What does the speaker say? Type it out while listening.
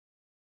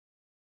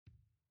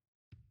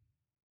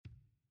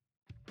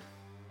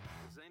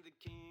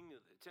king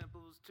of the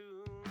temple's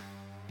tomb.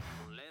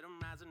 Don't let him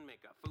rise and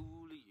make a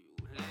fool of you.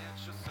 Let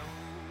your soul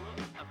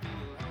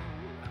feel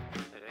whole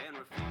and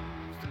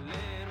refuse to let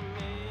him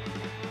in.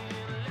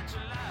 Let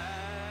your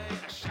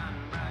light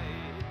shine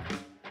bright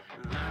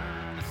and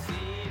learn to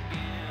see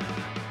again.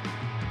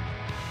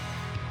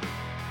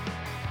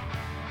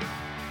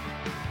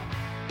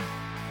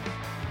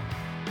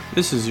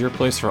 This is your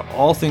place for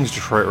all things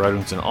Detroit Red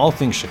Wings and all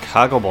things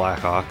Chicago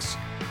Blackhawks.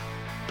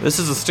 This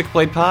is the Stick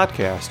Blade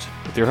Podcast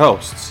with your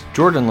hosts,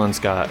 Jordan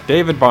Linscott,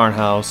 David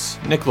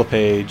Barnhouse, Nick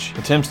LePage,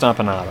 and Tim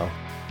Stompanato.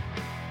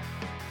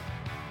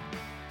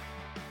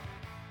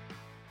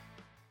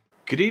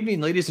 Good evening,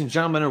 ladies and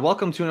gentlemen, and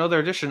welcome to another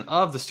edition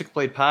of the Stick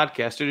Blade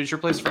Podcast. It is your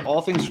place for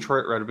all things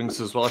Detroit Red Wings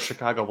as well as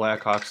Chicago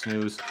Blackhawks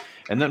news.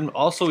 And then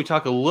also we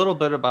talk a little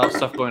bit about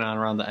stuff going on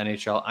around the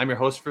NHL. I'm your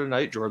host for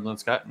tonight, Jordan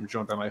Linscott. I'm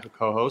joined by my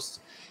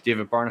co-hosts,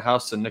 David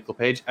Barnhouse and Nick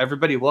LePage.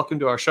 Everybody, welcome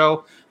to our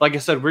show. Like I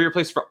said, we're your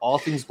place for all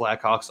things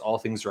Blackhawks, all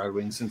things Red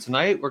Wings. And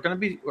tonight we're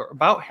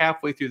about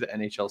halfway through the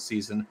NHL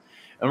season,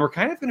 and we're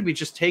kind of going to be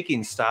just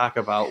taking stock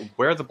about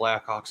where the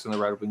Blackhawks and the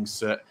Red Wings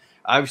sit.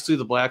 Obviously,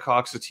 the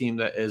Blackhawks, a team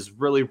that is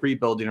really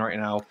rebuilding right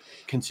now,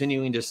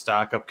 continuing to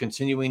stock up,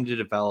 continuing to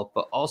develop,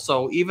 but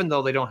also, even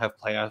though they don't have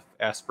playoff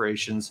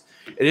aspirations,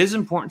 it is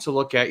important to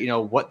look at,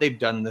 what they've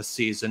done this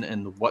season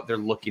and what they're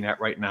looking at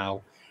right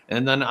now.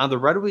 And then on the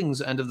Red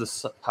Wings end of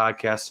this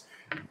podcast,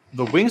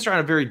 the Wings are on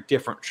a very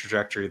different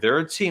trajectory. They're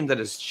a team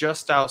that is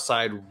just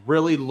outside,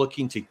 really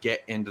looking to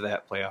get into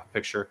that playoff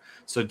picture.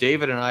 So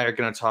David and I are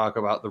going to talk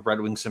about the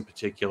Red Wings in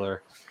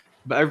particular.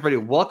 But everybody,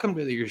 welcome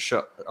to your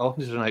show.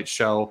 Welcome to tonight's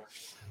show.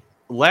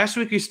 Last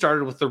week we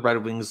started with the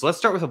Red Wings. Let's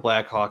start with the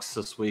Blackhawks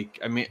this week.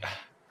 I mean,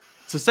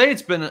 to say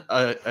it's been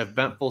an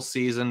eventful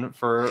season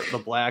for the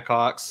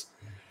Blackhawks,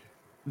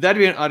 that'd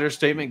be an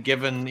understatement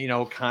given,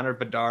 Connor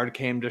Bedard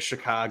came to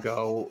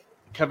Chicago.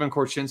 Kevin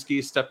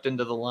Korchinski stepped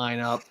into the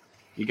lineup.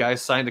 You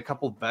guys signed a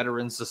couple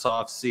veterans this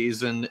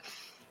offseason.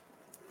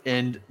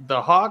 And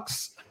the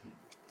Hawks,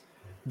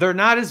 they're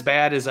not as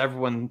bad as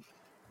everyone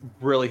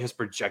really has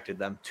projected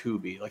them to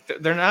be. Like,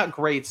 they're not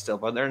great still,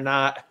 but they're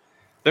not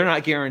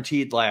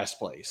guaranteed last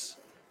place.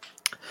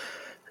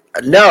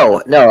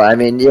 No. I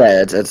mean,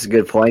 yeah, that's a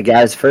good point,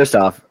 guys. First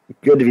off,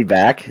 good to be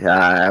back.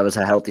 I was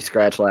a healthy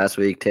scratch last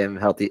week. Tim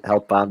health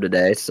bomb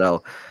today,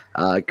 so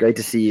great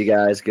to see you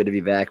guys. Good to be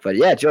back. But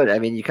yeah, Jordan, I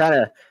mean,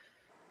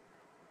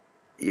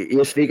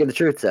 you're speaking the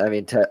truth. I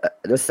mean, to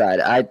this side,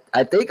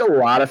 I think a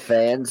lot of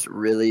fans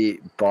really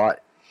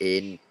bought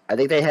in. I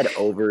think they had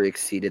over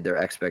exceeded their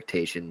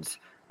expectations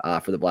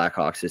for the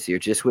Blackhawks this year,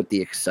 just with the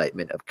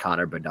excitement of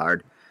Connor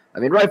Bedard. I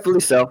mean, rightfully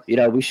so.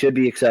 We should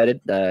be excited.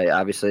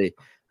 Obviously,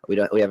 we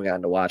haven't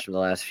gotten to watch him the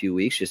last few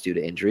weeks just due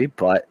to injury,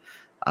 but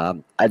I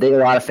think a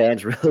lot of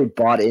fans really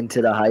bought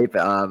into the hype,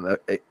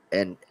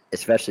 and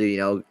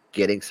especially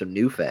getting some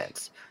new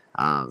fans.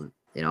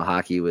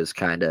 Hockey was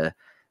kind of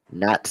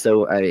not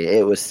so. I mean,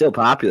 it was still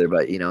popular,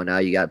 but now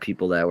you got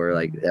people that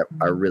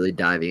are really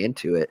diving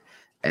into it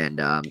and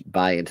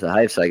buying into the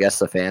hype. So I guess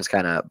the fans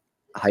kind of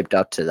hyped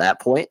up to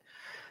that point.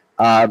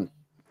 But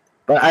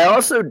I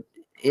also,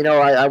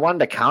 I wanted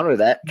to counter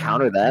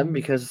them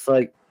because it's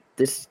like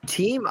this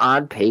team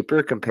on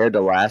paper compared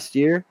to last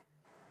year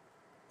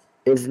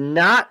is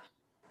not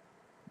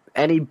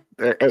any.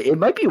 It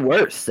might be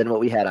worse than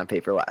what we had on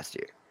paper last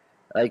year.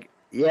 Like,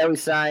 yeah, we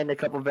signed a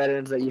couple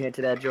veterans that you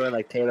hinted at, Jordan,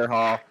 like Taylor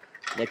Hall,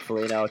 Nick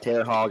Foligno.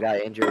 Taylor Hall got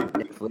injured.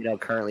 Nick Foligno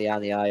currently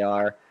on the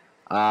IR,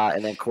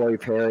 and then Corey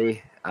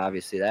Perry.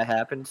 Obviously, that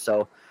happened.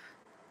 So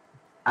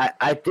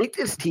I think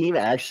this team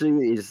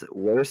actually is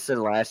worse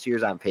than last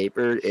year's on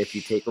paper if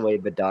you take away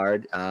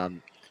Bedard.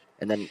 And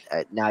then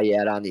now you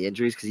add on the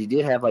injuries because you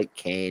did have like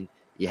Kane,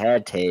 you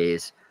had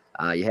Taves,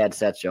 you had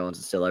Seth Jones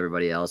and still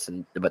everybody else,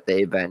 but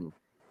they've been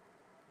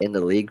in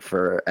the league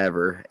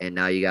forever, and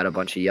now you got a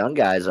bunch of young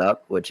guys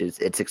up, which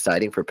it's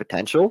exciting for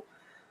potential.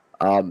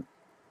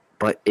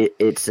 But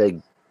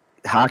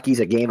hockey's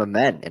a game of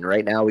men, and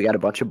right now we got a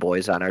bunch of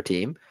boys on our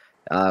team,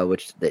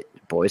 which the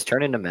boys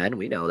turn into men.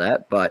 We know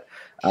that, but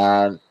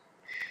for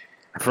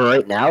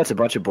right now, it's a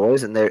bunch of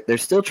boys, and they're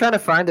still trying to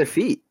find their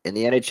feet in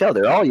the NHL.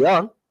 They're all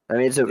young. I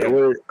mean,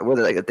 we're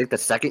I think the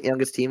second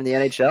youngest team in the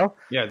NHL.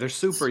 Yeah, they're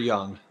super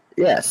young.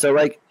 Yeah, so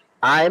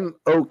I'm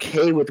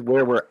okay with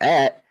where we're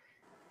at,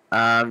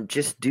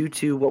 just due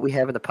to what we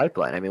have in the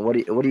pipeline. I mean, what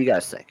do you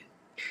guys think?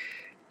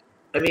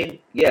 I mean,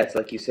 yeah, it's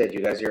like you said,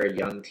 you guys are a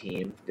young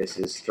team. This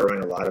is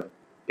throwing a lot of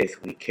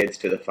basically kids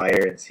to the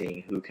fire and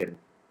seeing who can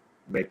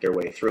make their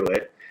way through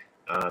it.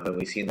 And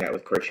we've seen that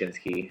with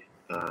Korchinski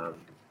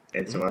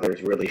and some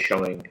others really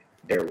showing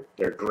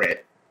their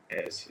grit,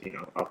 as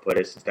I'll put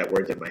it, since that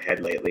word's in my head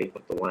lately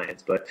with the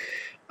Lions. But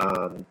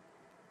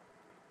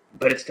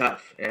it's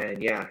tough,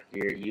 and yeah,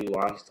 you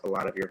lost a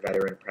lot of your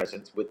veteran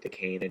presence with the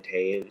Kane and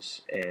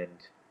Taves and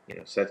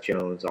Seth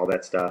Jones, all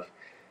that stuff.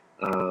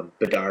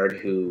 Bedard,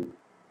 who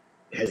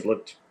has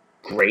looked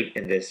great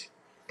in this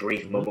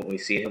brief moment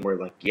we've seen him, we're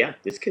like, yeah,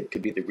 this kid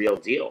could be the real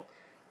deal.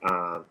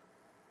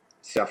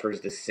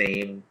 Suffers the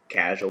same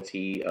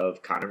casualty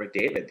of Connor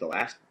McDavid, the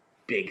last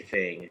big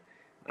thing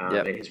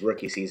Yep. in his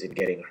rookie season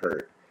getting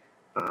hurt.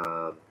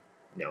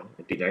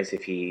 It'd be nice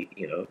if he,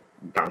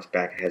 bounced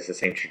back and has the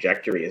same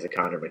trajectory as a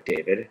Connor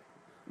McDavid,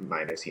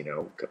 minus,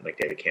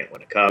 McDavid can't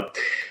win a cup.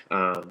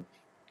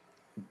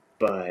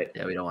 But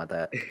Yeah, we don't want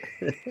that.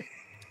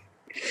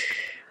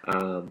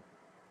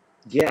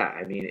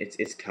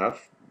 it's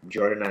tough.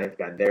 Jordan and I have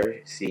been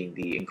there, seeing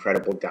the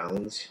incredible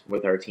downs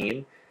with our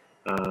team.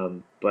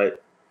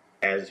 But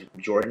as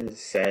Jordan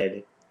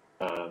said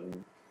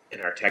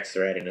in our text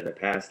thread and in the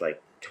past,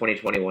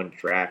 2021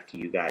 draft,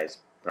 you guys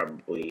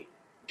probably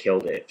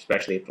killed it,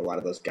 especially if a lot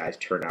of those guys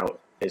turn out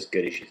as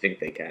good as you think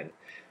they can.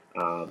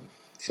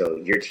 So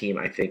your team,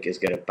 I think, is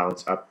going to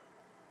bounce up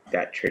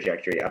that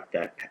trajectory, up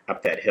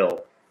that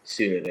hill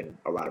sooner than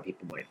a lot of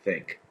people might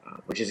think,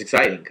 which is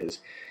exciting because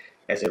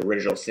as an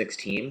original six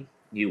team,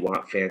 you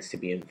want fans to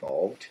be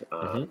involved,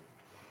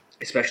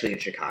 especially in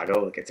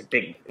Chicago. It's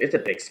a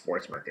big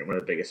sports market, one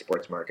of the biggest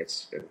sports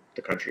markets in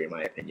the country, in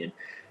my opinion.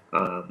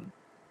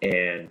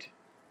 And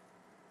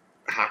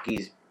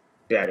hockey's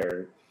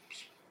better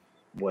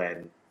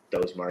when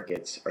those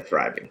markets are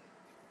thriving.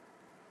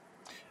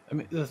 I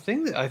mean, the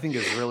thing that I think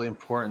is really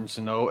important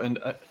to know, and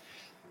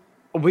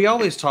we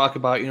always talk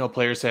about,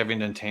 players having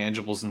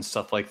intangibles and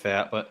stuff like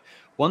that, but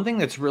one thing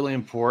that's really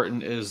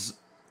important is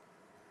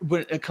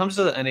when it comes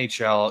to the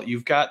NHL,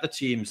 you've got the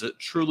teams that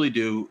truly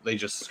do, they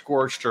just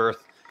scorched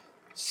earth,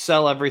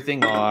 sell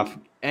everything off,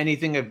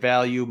 anything of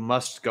value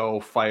must go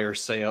fire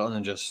sale, and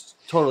then just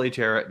totally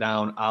tear it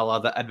down, a la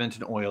the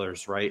Edmonton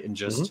Oilers, right? And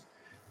just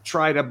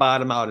try to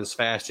bottom out as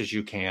fast as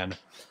you can.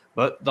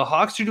 But the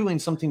Hawks are doing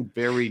something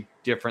very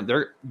different.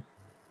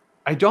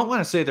 I don't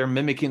want to say they're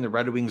mimicking the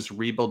Red Wings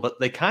rebuild, but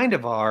they kind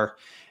of are,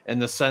 in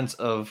the sense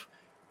of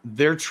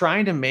they're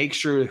trying to make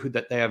sure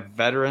that they have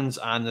veterans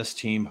on this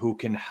team who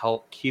can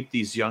help keep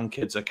these young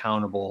kids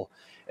accountable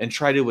and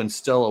try to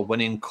instill a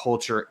winning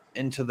culture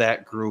into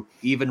that group,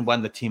 even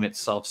when the team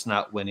itself's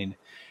not winning.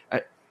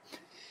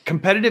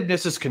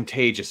 Competitiveness is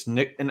contagious.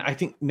 I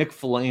think Nick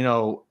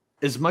Foligno,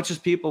 as much as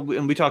people,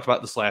 and we talked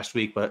about this last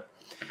week, but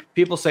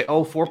people say,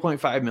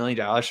 $4.5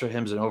 million for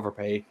him is an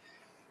overpay.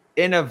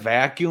 In a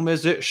vacuum,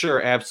 is it?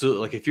 Sure,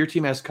 absolutely. If your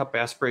team has cup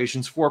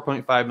aspirations,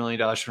 $4.5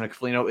 million for Nick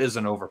Foligno is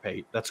an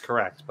overpay. That's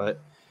correct.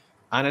 But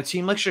on a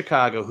team like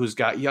Chicago, who's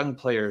got young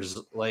players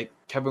like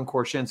Kevin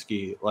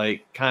Korchinski,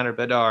 like Connor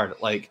Bedard,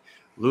 like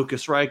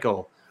Lucas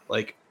Reichel,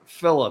 like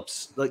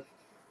Phillips, like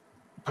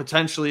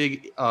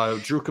potentially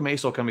Drew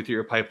Commesso coming through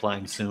your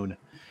pipeline soon,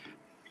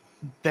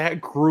 that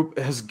group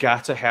has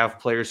got to have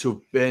players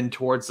who've been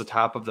towards the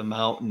top of the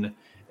mountain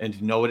and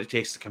know what it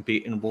takes to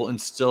compete, and will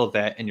instill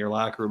that in your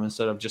locker room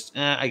instead of just,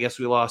 I guess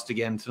we lost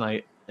again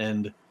tonight,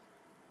 and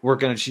we're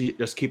going to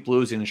just keep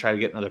losing and try to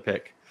get another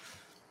pick.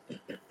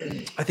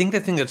 I think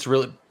the thing that's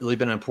really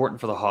been important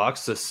for the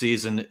Hawks this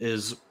season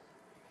is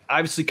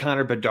obviously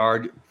Connor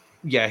Bedard.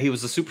 Yeah, he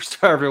was the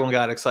superstar everyone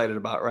got excited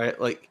about, right?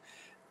 Like,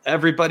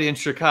 everybody in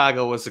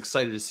Chicago was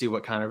excited to see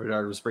what Connor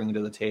Bedard was bringing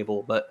to the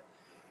table, but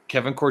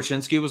Kevin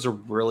Korchinski was a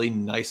really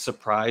nice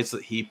surprise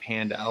that he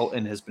panned out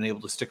and has been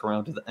able to stick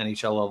around to the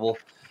NHL level.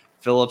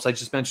 Phillips, I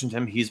just mentioned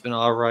him. He's been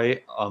all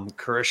right.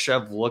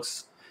 Kurashev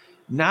looks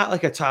not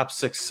like a top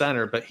six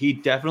center, but he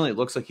definitely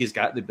looks like he's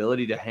got the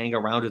ability to hang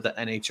around at the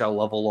NHL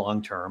level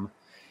long term.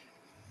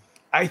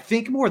 I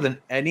think more than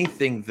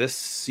anything, this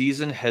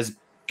season has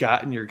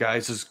gotten your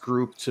guys'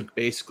 group to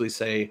basically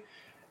say,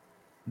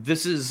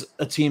 this is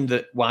a team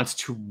that wants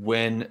to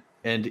win,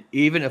 and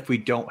even if we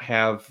don't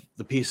have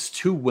the piece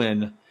to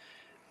win,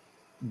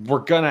 we're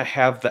going to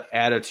have the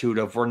attitude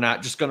of we're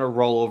not just going to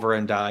roll over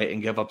and die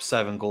and give up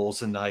 7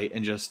 goals a night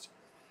and just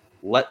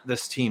let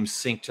this team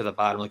sink to the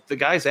bottom. Like, the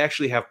guys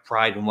actually have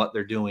pride in what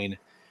they're doing.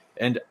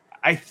 And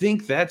I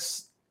think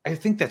that's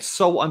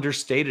so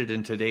understated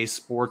in today's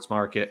sports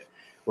market,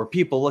 where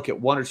people look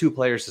at 1 or 2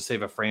 players to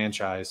save a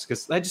franchise,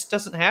 because that just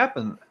doesn't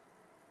happen.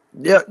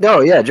 Yeah,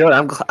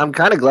 Jordan, I'm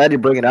kind of glad you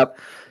bring it up.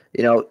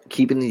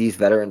 Keeping these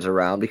veterans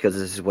around, because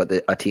this is what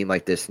a team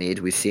like this needs.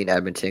 We've seen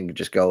Edmonton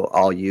just go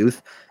all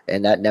youth,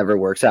 and that never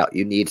works out.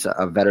 You need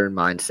a veteran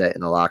mindset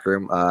in the locker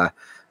room.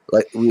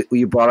 Like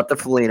we brought up the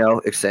Foligno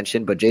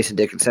extension, but Jason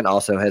Dickinson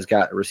also has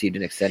received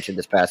an extension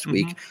this past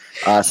week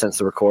since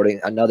the recording.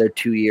 Another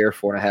 2-year,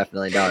 $4.5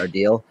 million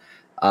deal,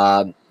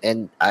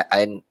 and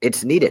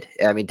it's needed.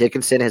 I mean,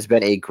 Dickinson has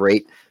been a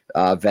great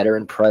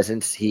veteran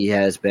presence. He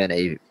has been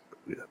a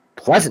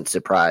pleasant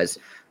surprise.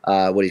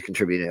 What he's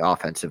contributing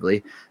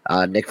offensively.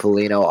 Nick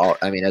Foligno,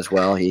 as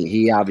well.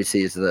 He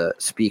obviously is the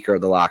speaker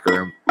of the locker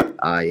room.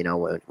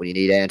 When you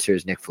need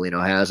answers, Nick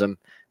Foligno has them.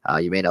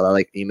 You may not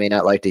like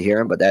to hear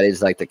him, but that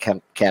is like the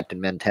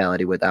captain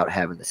mentality without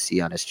having the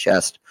C on his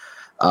chest.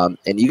 And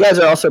you guys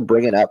are also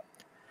bringing up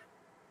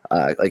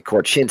like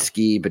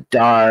Korchinski,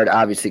 Bedard,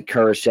 obviously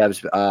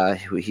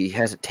Kurashev. He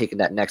hasn't taken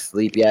that next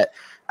leap yet.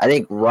 I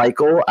think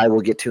Reichel, I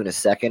will get to in a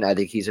second. I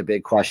think he's a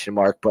big question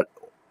mark, but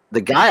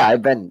the guy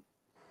I've been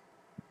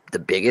the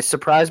biggest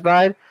surprise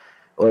by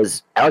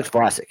was Alex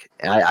Vlasic.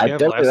 And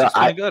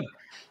Vlasic's good.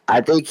 I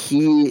think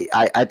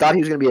I thought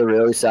he was going to be a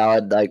really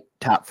solid, like,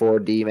 top 4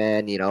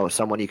 D-man,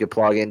 someone you could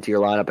plug into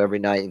your lineup every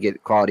night and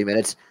get quality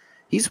minutes.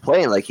 He's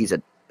playing like he's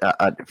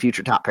a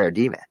future top pair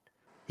D-man.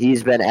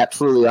 He's been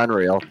absolutely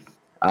unreal.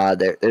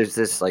 There's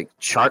this, like,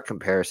 chart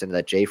comparison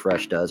that Jay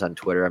Fresh does on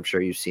Twitter. I'm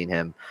sure you've seen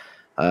him.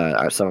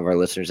 Some of our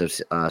listeners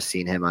have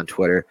seen him on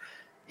Twitter.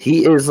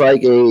 He is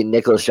like a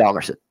Nicholas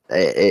Chalmerson.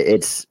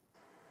 It's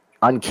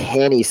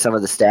uncanny, some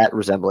of the stat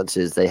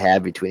resemblances they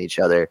have between each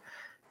other.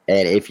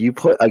 And if you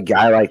put a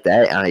guy like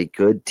that on a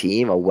good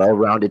team, a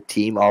well-rounded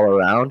team all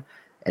around,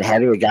 and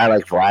having a guy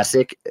like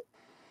Vlasic,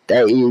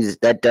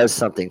 that does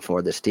something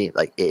for this team.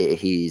 Like,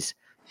 he's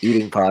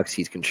eating pucks,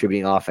 he's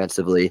contributing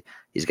offensively.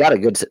 He's got a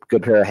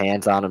good pair of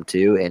hands on him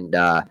too. And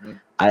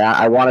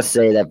I want to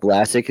say that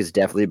Vlasic has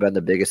definitely been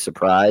the biggest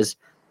surprise,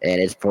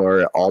 and it's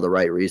for all the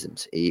right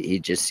reasons. He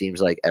just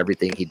seems like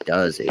everything he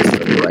does is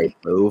the right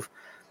move.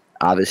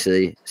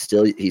 Obviously,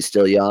 he's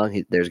still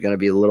young. There's going to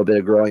be a little bit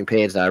of growing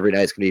pains. Not every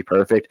night's going to be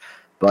perfect.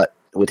 But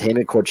with him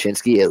and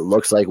Korchinski, it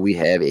looks like we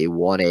have a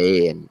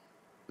 1A and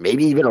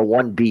maybe even a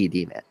 1B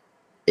D-man.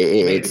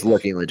 It's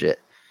looking legit.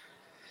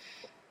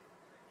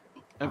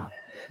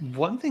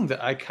 One thing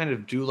that I kind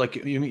of do like,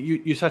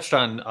 you touched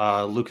on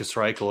Lucas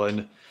Reichel,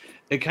 and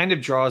it kind of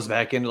draws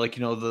back into, like,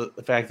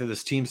 the fact that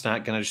this team's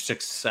not going to just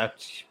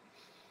accept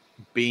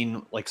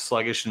being, like,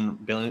 sluggish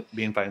and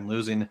being fine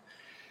losing.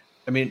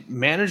 I mean,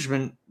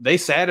 management, they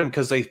sat him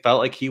because they felt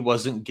like he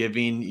wasn't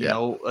giving, you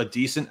know, a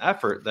decent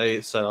effort.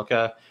 They said,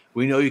 okay,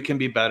 we know you can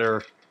be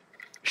better.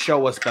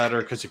 Show us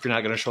better, because if you're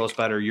not going to show us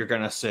better, you're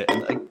going to sit.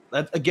 And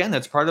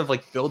that's part of,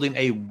 like, building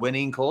a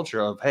winning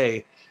culture of,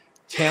 hey,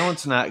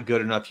 talent's not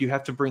good enough. You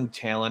have to bring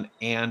talent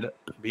and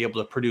be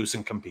able to produce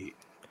and compete.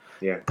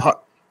 Yeah.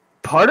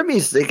 Part of me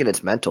is thinking it's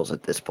mentals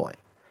at this point.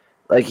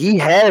 Like, he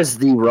has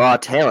the raw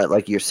talent,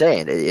 like you're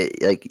saying.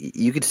 Like,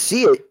 you could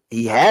see it.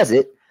 He has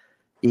it.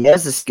 He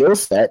has the skill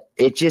set.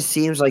 It just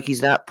seems like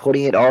he's not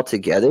putting it all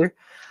together.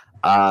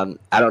 I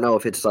don't know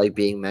if it's like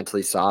being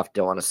mentally soft.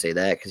 Don't want to say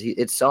that, because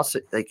it's also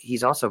like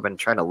he's also been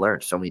trying to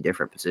learn so many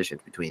different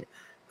positions between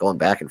going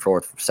back and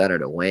forth from center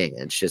to wing.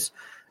 And it's just,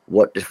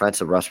 what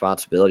defensive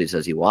responsibilities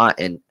does he want?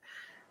 And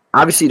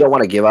obviously, you don't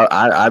want to give up.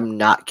 I'm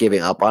not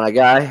giving up on a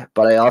guy,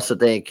 but I also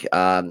think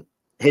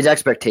his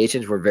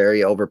expectations were very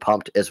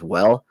overpumped as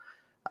well.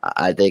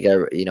 I think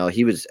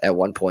he was at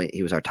one point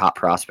he was our top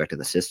prospect in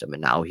the system,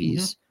 and now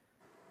he's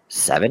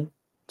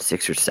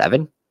 6 or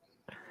 7,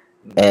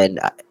 and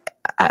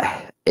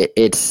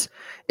it's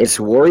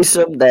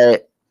worrisome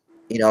that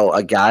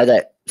a guy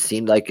that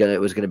seemed like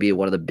it was going to be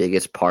one of the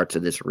biggest parts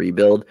of this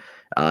rebuild,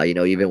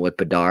 even with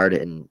Bedard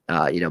and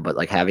but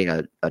like having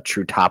a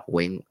true top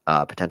wing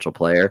potential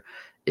player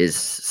is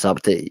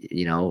something,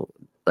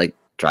 like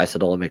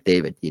Draisaitl and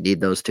McDavid. You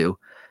need those two.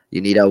 You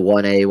need a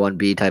 1A,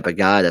 1B type of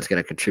guy that's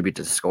going to contribute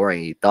to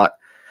scoring.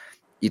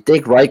 You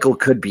think Reichel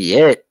could be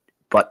it,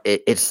 but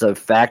it's the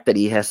fact that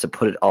he has to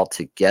put it all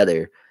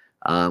together,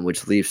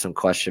 which leaves some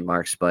question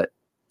marks. But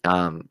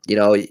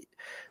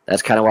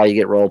that's kind of why you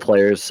get role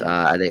players.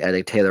 I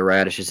think Taylor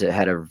Radish has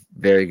had a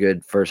very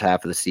good first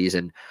half of the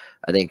season.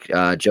 I think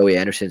Joey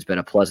Anderson's been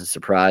a pleasant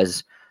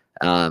surprise.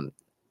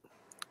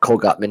 Cole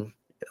Gutman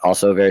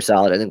also very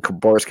solid. And then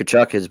Boris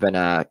Tkachuk has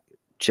been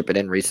chipping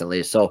in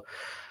recently. So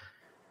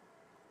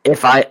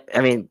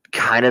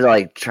kind of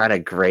like trying to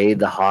grade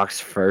the Hawks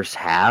first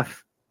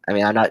half. I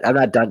mean, I'm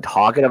not done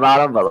talking about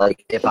them, but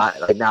like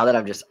now that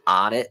I'm just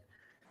on it,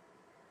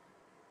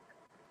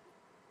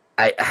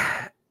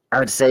 I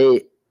would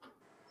say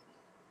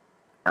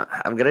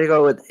I'm gonna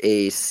go with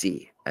a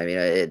C. I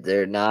mean,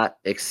 they're not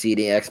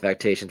exceeding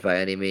expectations by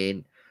any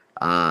mean.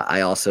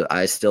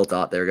 I still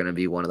thought they were going to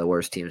be one of the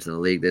worst teams in the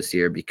league this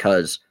year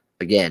because,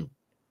 again,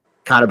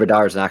 Connor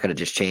Bedard is not going to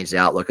just change the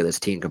outlook of this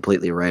team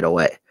completely right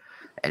away,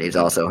 and he's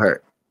also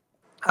hurt.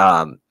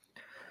 And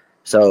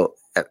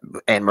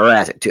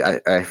Mrazek too.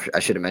 I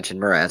should have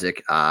mentioned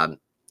Mrazek.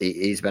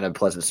 He's been a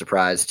pleasant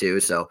surprise too.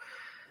 So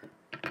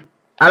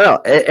I don't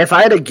know if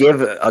I had to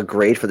give a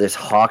grade for this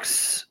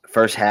Hawks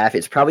first half,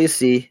 it's probably a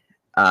C.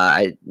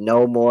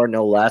 No more,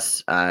 no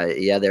less.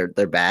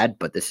 They're bad,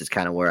 but this is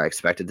kind of where I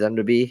expected them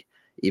to be.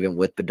 Even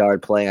with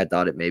Bedard playing, I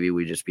thought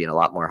we'd just be in a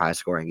lot more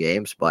high-scoring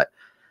games, but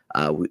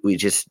we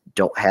just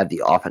don't have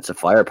the offensive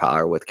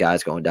firepower with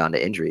guys going down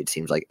to injury. It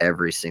seems like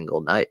every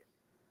single night.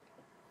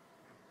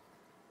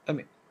 I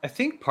mean, I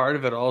think part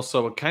of it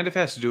also kind of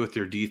has to do with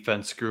your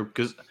defense group,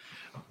 because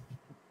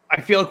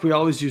I feel like we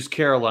always use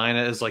Carolina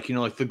as like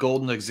the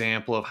golden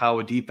example of how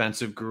a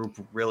defensive group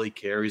really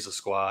carries a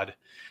squad,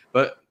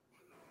 but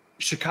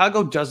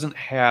Chicago doesn't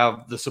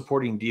have the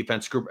supporting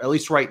defense group, at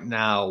least right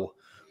now,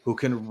 who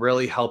can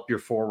really help your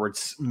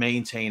forwards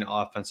maintain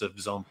offensive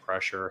zone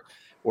pressure,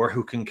 or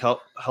who can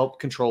help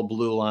control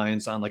blue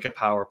lines on like a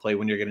power play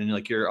when you're getting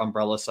like your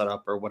umbrella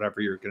setup or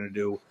whatever you're going to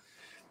do.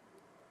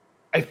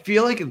 I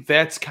feel like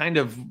that's kind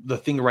of the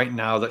thing right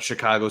now that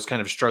Chicago's kind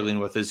of struggling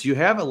with is you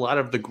have a lot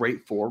of the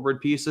great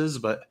forward pieces,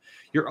 but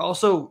you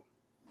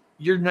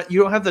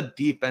don't have the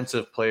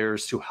defensive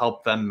players to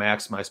help them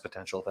maximize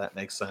potential, if that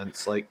makes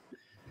sense. Like,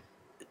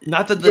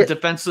 Not that the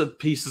defensive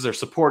pieces are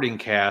supporting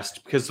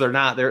cast, because they're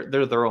not.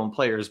 They're their own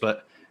players,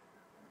 but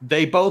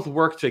they both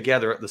work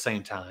together at the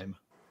same time.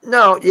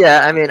 No,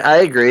 yeah, I mean, I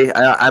agree.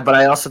 But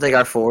I also think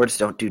our forwards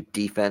don't do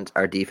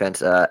our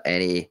defense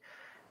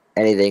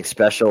anything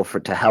special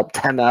to help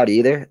them out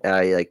either.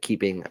 Like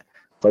keeping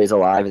plays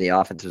alive in the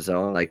offensive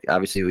zone. Like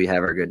obviously we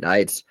have our good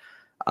nights,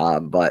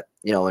 but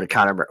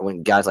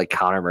when guys like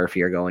Connor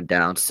Murphy are going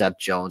down, Seth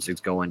Jones is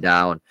going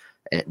down,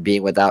 and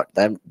being without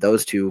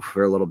those two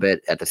for a little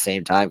bit at the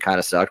same time kind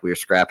of sucked. We were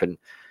scraping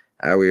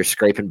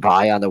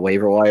by on the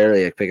waiver wire,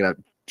 like picking up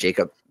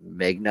Jacob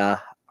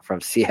Magna from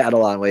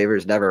Seattle on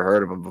waivers. Never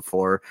heard of him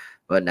before,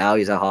 but now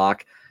he's a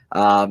Hawk.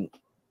 And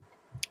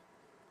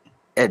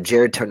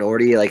Jared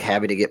Tenorti like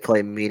having to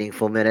play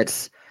meaningful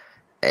minutes.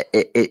 And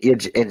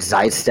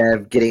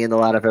Zaistev getting in the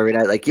lineup every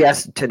night. Like,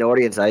 yes,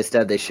 Tenorti and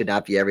Zaistev, they should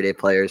not be everyday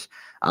players.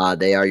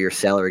 They are your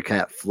salary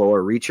cap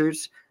floor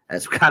reachers.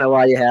 That's kind of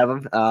why you have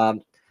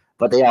them.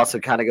 But they also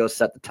kind of go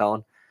set the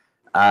tone.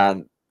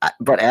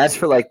 But as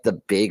for like the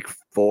big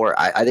four,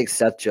 I think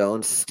Seth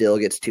Jones still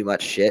gets too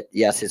much shit.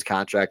 Yes, his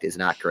contract is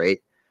not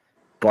great.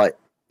 But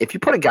if you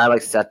put a guy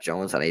like Seth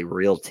Jones on a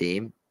real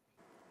team,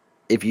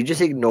 if you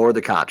just ignore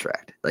the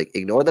contract, like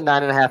ignore the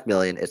 $9.5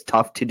 million, it's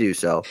tough to do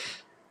so.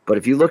 But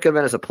if you look at him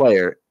as a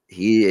player,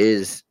 he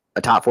is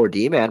a top 4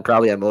 D man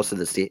probably on most of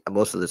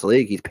this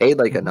league. He's paid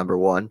like a number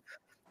 1,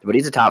 but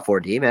he's a top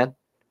 4 D man,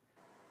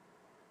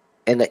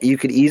 and that you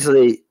could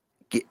easily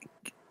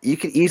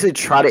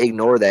try to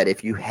ignore that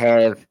if you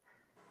have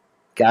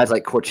guys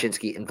like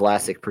Korchinski and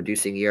Vlasic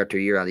producing year after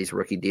year on these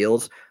rookie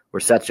deals. Where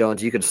Seth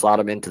Jones, you can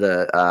slot him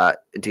into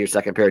your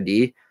second pair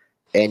D,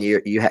 and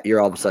you're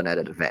all of a sudden at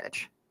an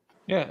advantage.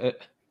 Yeah,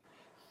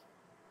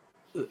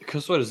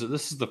 because what is it?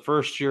 This is the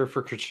first year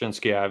for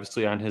Korchinski,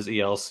 obviously on his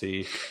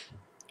ELC.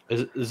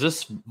 Is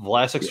this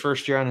Vlasic's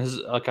first year on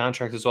his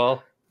contract as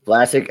well?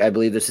 Vlasic, I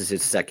believe this is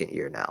his second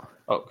year now.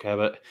 Okay,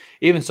 but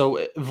even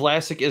so,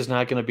 Vlasic is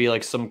not going to be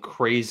like some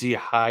crazy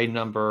high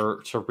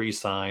number to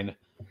re-sign.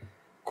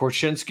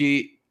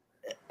 Korchinski,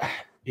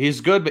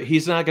 he's good, but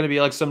he's not going to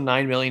be like some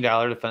 $9 million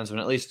defenseman.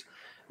 At least,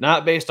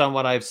 not based on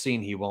what I've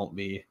seen, he won't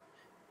be.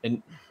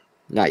 And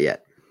not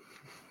yet.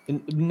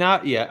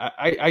 Not yet.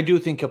 I do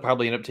think he'll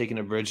probably end up taking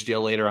a bridge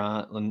deal later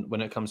on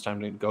when it comes time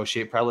to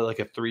negotiate. Probably like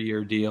a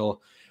 3-year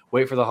deal.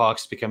 Wait for the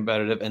Hawks to be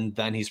competitive, and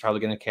then he's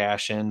probably going to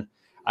cash in.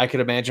 I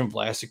could imagine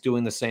Vlasic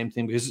doing the same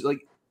thing because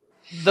like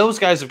those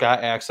guys have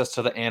got access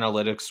to the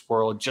analytics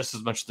world just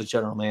as much as the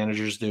general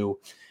managers do.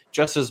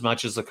 Just as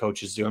much as the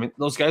coaches do. I mean,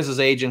 those guys as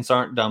agents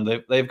aren't dumb.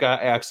 They've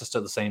got access to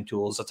the same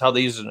tools. That's how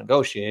they use to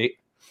negotiate.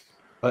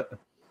 But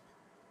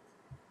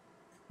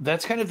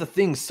that's kind of the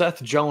thing.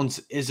 Seth Jones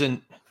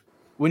isn't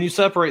 – when you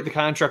separate the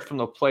contract from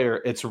the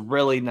player, it's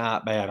really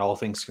not bad, all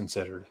things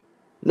considered.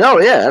 No,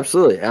 yeah,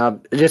 absolutely.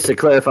 Just to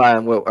clarify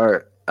on what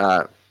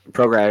our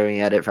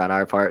programming edit on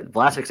our part,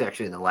 Vlasic's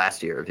actually in the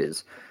last year of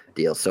his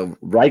deal. So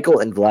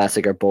Reichel and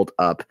Vlasic are both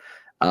up.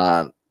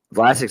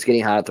 Vlasic's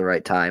getting hot at the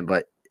right time,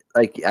 but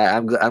like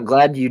I'm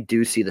glad you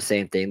do see the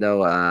same thing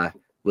though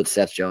with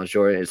Seth Jones,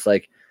 Jordan. It's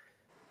like,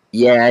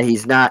 yeah,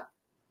 he's not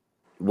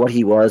what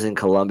he was in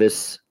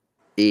Columbus.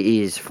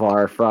 He's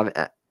far from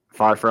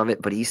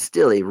it, but he's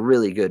still a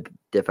really good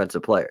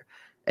defensive player,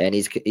 and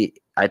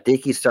I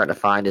think he's starting to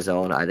find his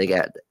own. I think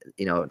at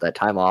that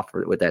time off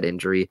with that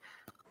injury,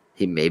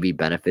 he maybe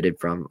benefited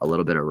from a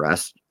little bit of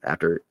rest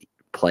after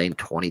playing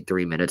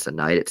 23 minutes a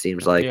night. It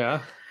seems like,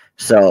 yeah.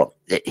 So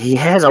he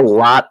has a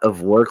lot of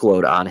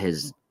workload on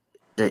his.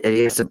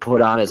 He has to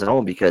put on his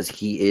own because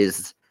he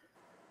is,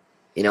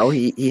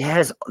 he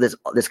has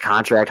this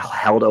contract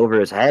held over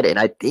his head, and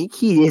I think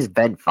he has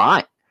been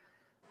fine.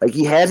 Like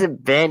he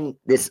hasn't been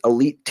this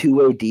elite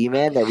 2-way D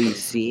man that we've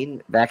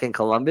seen back in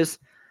Columbus,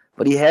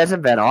 but he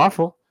hasn't been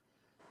awful.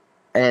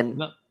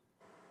 And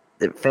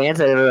the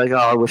fans are like, "Oh,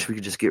 I wish we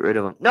could just get rid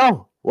of him."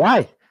 No,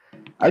 why?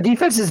 Our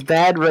defense is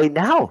bad right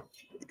now.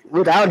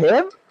 Without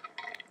him,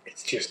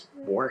 it's just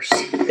worse.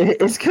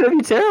 It's gonna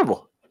be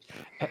terrible.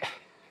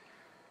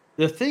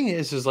 The thing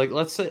is like,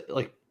 let's say,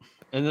 like,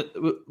 and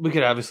we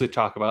could obviously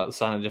talk about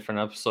this on a different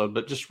episode,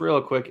 but just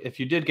real quick, if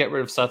you did get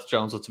rid of Seth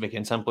Jones, let's make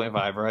it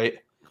 10.5, right?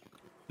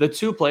 The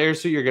 2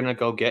 players who you're going to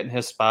go get in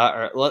his spot,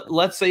 or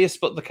let's say you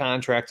split the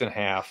contract in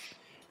half,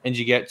 and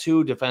you get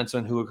 2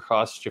 defensemen who would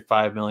cost you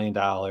 $5 million.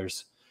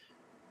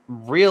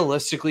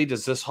 Realistically,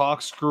 does this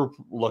Hawks group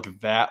look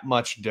that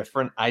much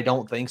different? I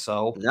don't think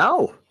so.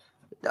 No.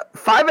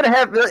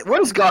 $5.5 million.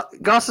 What is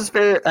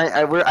Gostisbehere?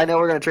 I know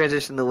we're going to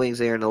transition the Wings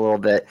here in a little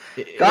bit.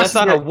 That's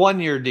on a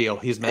 1-year deal.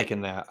 He's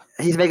making that.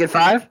 He's making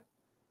 5?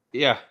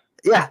 Yeah.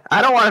 Yeah.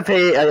 I don't want to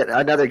pay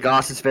another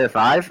Gostisbehere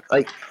 5.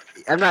 Like,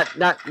 I'm not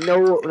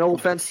no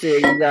offense to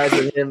you guys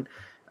and him,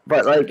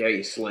 but like,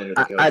 you slander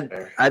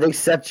the I think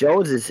Seth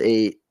Jones is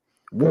a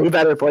way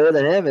better player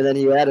than him, and then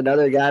you add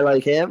another guy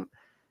like him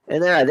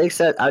in there. I think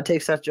I'd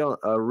take Seth Jones,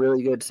 a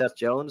really good Seth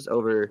Jones,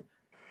 over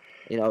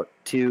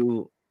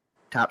 2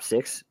 top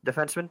 6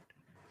 defensemen,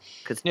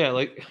 because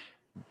like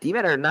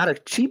D-men are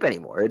not cheap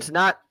anymore. It's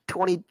not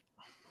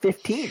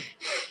 2015.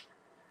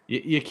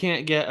 You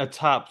can't get a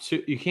top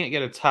two. You can't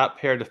get a top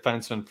pair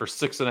defenseman for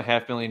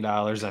 $6.5 million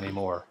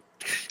anymore.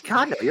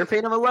 God, no, you're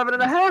paying him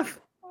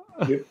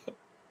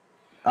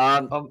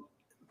 11.5.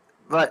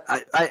 But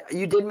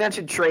you did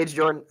mention trades,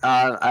 Jordan.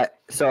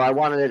 So I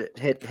wanted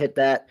to hit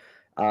that.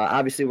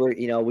 Obviously,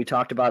 we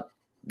talked about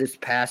this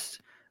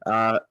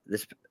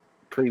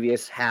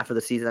previous half of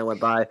the season that went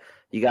by.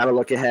 You got to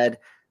look ahead.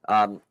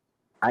 I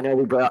know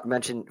we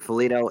mentioned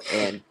Foligno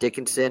and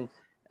Dickinson.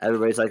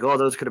 Everybody's like, "Oh,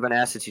 those could have been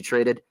assets you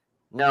traded."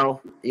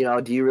 No,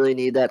 do you really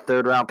need that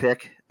third round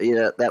pick?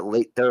 That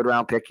late third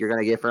round pick you're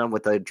going to get for him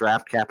with the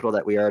draft capital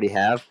that we already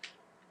have.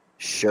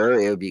 Sure,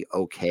 it would be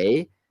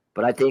okay.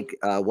 But I think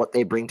what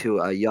they bring to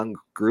a young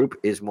group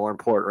is more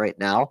important right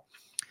now.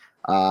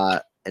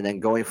 And then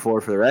going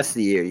forward for the rest of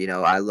the year,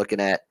 I'm looking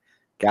at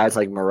guys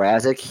like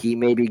Mrazek. He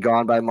may be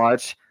gone by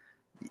March.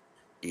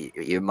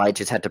 You might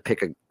just have to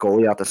pick a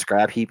goalie off the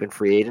scrap heap in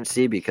free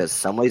agency because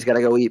somebody's got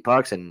to go eat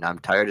pucks, and I'm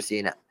tired of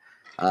seeing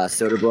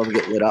Soderblom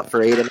get lit up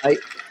for 8 a night.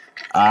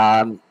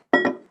 And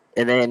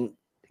then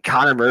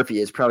Connor Murphy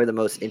is probably the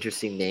most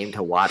interesting name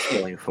to watch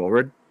going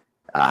forward.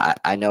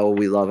 I know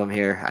we love him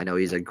here. I know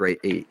he's a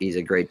great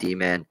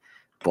D-man,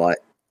 but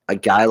a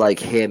guy like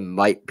him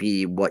might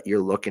be what you're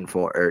looking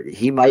for, or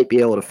he might be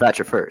able to fetch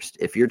a first.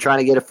 If you're trying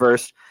to get a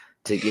first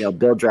to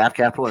build draft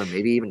capital and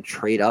maybe even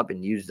trade up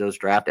and use those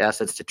draft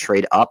assets to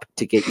trade up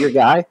to get your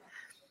guy,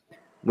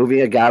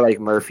 moving a guy like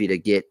Murphy to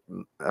get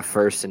a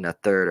first and a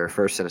third or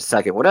first and a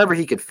second, whatever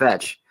he could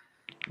fetch,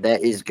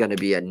 that is going to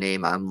be a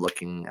name I'm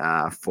looking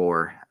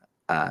for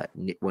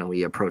when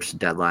we approach the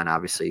deadline,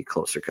 obviously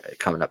closer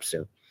coming up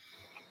soon.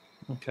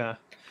 Okay.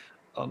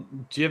 Do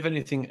you have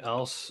anything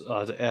else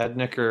to add,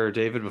 Nick or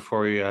David,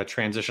 before we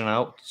transition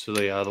out to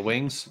the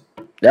wings?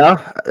 No,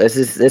 this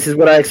is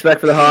what I expect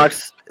for the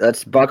Hawks.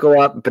 Let's buckle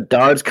up.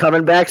 Bedard's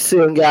coming back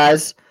soon,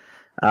 guys.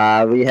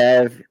 We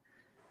have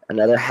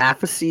another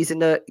half a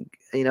season to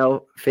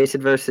face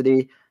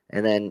adversity,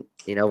 and then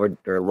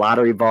we're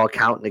lottery ball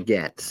counting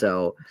again.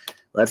 So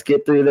let's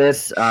get through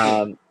this.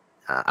 I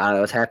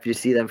was happy to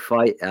see them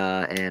fight,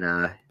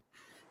 and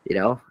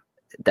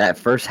that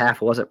first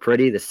half wasn't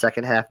pretty. The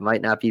second half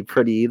might not be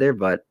pretty either,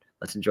 but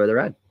let's enjoy the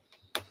ride.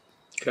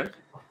 Okay.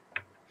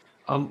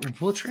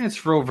 We'll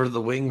transfer over to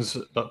the wings,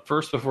 but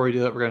first, before we do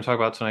that, we're going to talk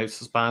about tonight's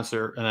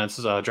sponsor, and that's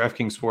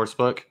DraftKings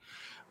Sportsbook.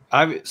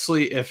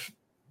 Obviously, if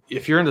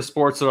you're into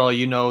sports at all,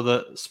 you know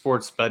that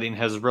sports betting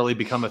has really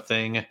become a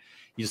thing.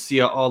 You see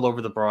it all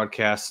over the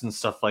broadcasts and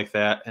stuff like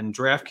that. And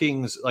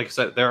DraftKings, like I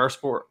said,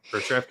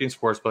 DraftKings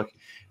Sportsbook,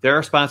 they're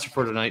our sponsor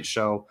for tonight's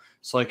show.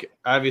 So,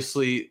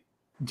 obviously,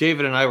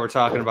 David and I were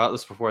talking about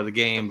this before the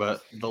game,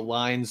 but the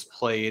Lions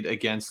played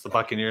against the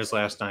Buccaneers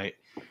last night.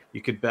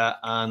 You could bet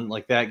on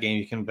that game.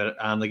 You can bet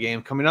on the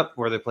game coming up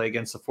where they play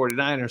against the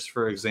 49ers,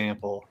 for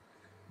example.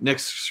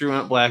 Nick's screwing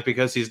up black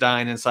because he's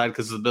dying inside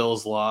because the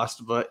Bills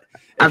lost. But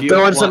I'm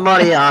throwing some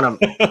money on him.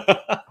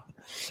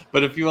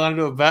 But if you wanted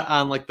to bet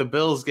on the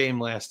Bills game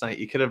last night,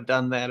 you could have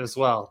done that as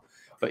well.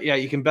 But yeah,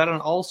 you can bet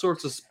on all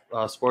sorts of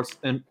sports.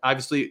 And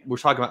obviously, we're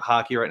talking about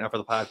hockey right now for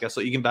the podcast,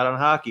 so you can bet on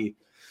hockey.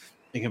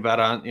 You can bet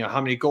on how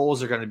many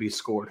goals are going to be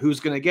scored, who's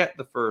going to get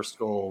the first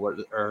goal, what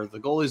are the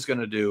goalie's going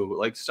to do,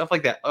 stuff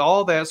like that.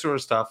 All that sort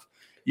of stuff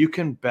you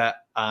can bet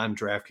on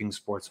DraftKings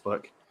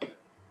Sportsbook.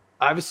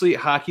 Obviously,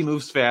 hockey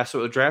moves fast,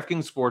 so with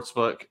DraftKings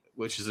Sportsbook,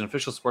 which is an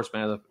official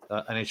sportsman of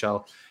the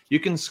NHL, you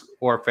can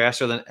score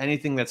faster than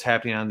anything that's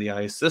happening on the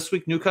ice. This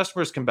week, new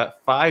customers can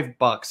bet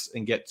 $5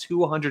 and get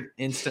 $200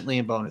 instantly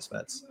in bonus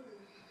bets.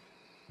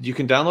 You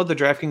can download the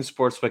DraftKings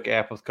Sportsbook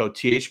app with code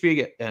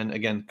THP, and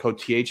again, code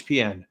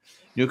THPN.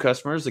 New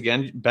customers,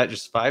 again, bet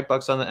just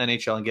 $5 on the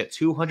NHL and get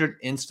 $200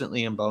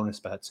 instantly in bonus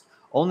bets.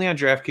 Only on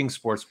DraftKings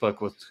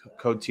Sportsbook with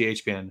code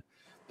THPN.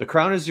 The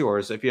crown is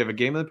yours. If you have a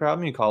gambling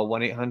problem, you call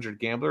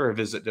 1-800-GAMBLER or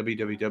visit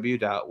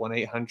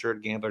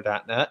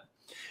www.1800gambler.net.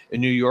 In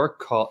New York,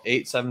 call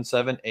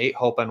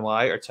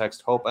 877-8-HOPE-NY or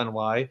text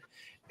HOPE-NY.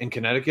 In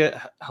Connecticut,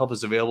 help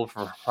is available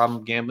for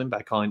problem gambling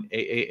by calling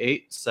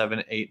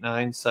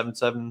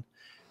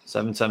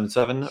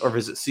 888-789-7777 or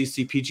visit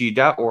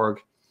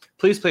ccpg.org.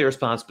 Please play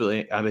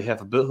responsibly on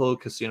behalf of Bill Hill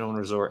Casino and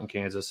Resort in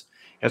Kansas.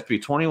 You have to be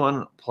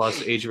 21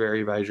 plus, age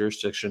vary by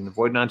jurisdiction,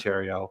 void in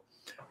Ontario.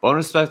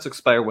 Bonus bets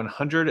expire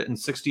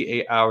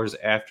 168 hours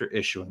after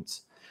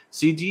issuance.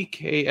 See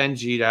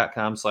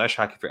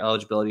dkng.com/hockey for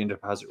eligibility and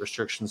deposit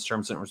restrictions,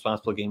 terms, and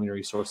responsible gaming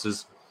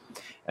resources.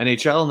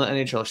 NHL and the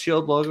NHL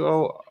Shield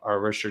logo are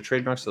registered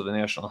trademarks of the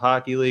National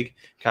Hockey League.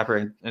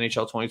 Copyright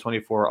NHL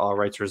 2024, all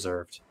rights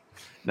reserved.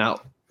 Now,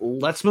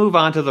 let's move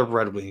on to the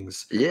Red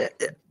Wings. Yeah.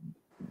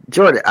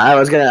 Jordan, I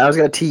was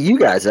gonna tee you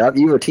guys up.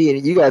 You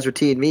guys were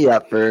teeing me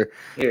up for.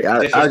 Here,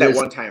 this is that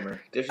one timer.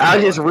 I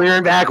was just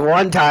rearing back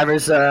one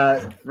timers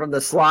from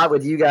the slot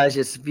with you guys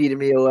just feeding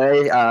me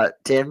away.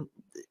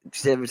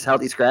 Tim's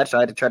healthy scratch, so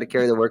I had to try to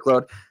carry the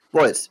workload.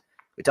 Boys,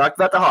 we talked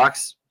about the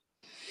Hawks.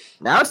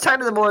 Now it's time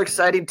to the more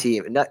exciting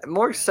team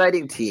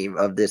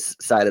of this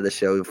side of the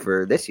show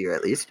for this year,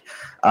 at least.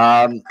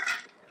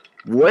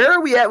 Where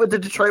are we at with the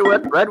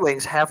Detroit Red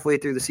Wings halfway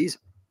through the season?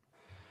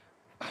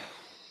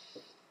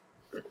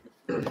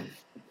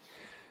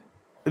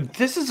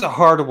 This is a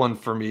hard one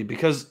for me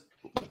because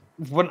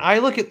when I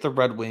look at the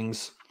Red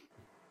Wings,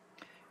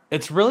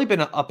 it's really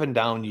been an up and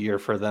down year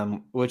for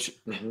them, which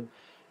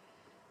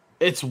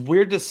it's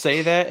weird to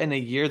say that in a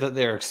year that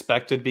they're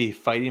expected to be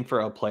fighting for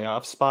a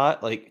playoff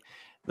spot. Like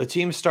the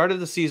team started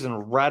the season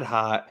red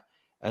hot,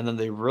 and then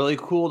they really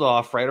cooled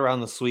off right around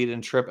the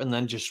Sweden trip, and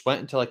then just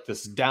went into like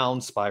this down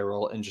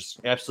spiral and just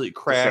absolutely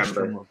crashed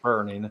and were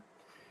burning.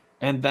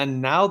 And then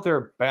now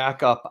they're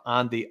back up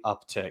on the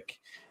uptick.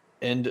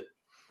 And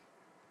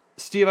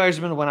Steve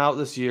Yzerman went out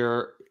this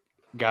year,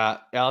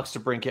 got Alex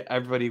DeBrincat.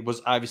 Everybody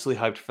was obviously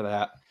hyped for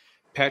that.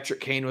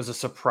 Patrick Kane was a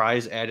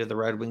surprise add to the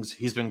Red Wings.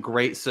 He's been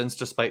great since,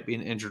 despite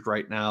being injured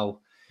right now.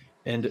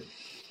 And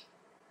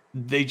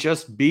they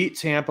just beat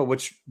Tampa,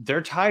 which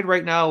they're tied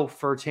right now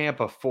for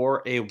Tampa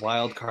for a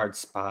wild card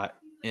spot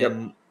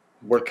in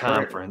the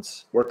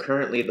conference. We're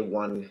currently the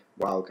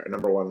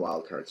number one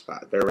wild card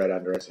spot. They're right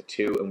under us at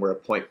 2, and we're a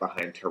point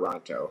behind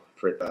Toronto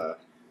for the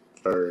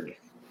third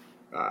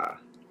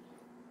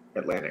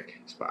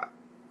Atlantic spot.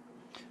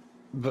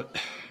 But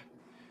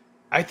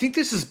I think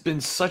this has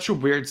been such a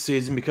weird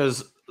season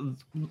because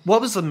what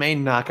was the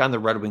main knock on the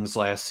Red Wings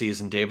last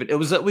season, David? It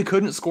was that we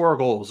couldn't score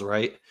goals,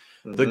 right?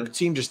 The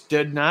team just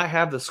did not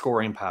have the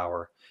scoring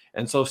power.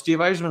 And so Steve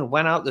Yzerman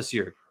went out this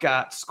year,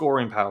 got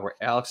scoring power.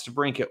 Alex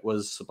DeBrincat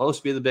was supposed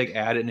to be the big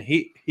add, and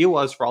he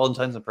was for all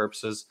intents and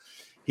purposes.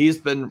 He's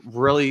been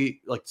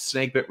really like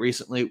snake bit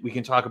recently. We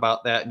can talk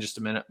about that in just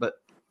a minute, but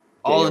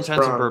all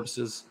intents and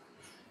purposes.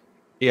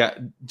 Yeah,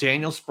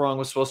 Daniel Sprong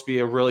was supposed to be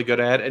a really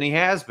good add, and he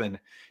has been.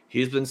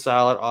 He's been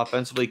solid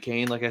offensively.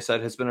 Kane, like I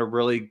said, has been a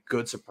really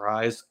good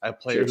surprise. A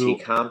player who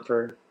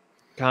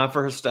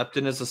Compher has stepped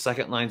in as a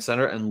second-line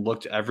center and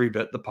looked every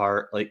bit the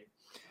part. Like,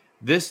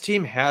 this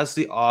team has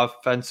the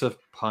offensive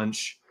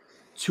punch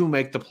to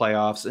make the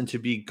playoffs and to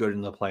be good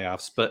in the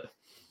playoffs. But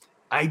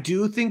I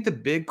do think the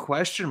big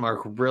question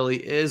mark really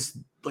is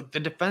like the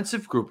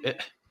defensive group.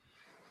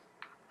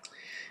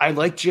 I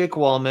like Jake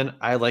Wallman.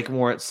 I like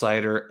Moritz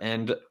Seider.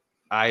 And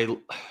I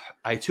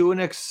to an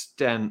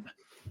extent,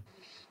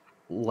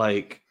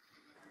 like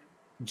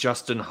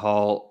Justin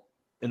Hall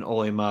and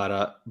Ole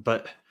Mata,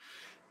 but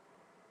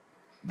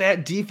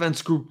that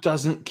defense group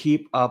doesn't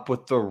keep up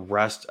with the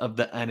rest of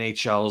the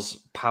NHL's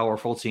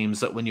powerful teams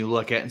that when you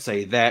look at and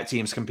say that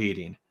team's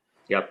competing.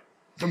 Yep.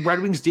 The Red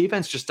Wings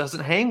defense just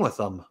doesn't hang with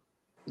them.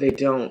 They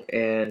don't,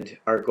 and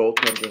our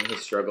goaltending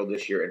has struggled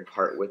this year in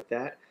part with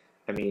that.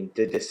 I mean,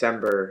 the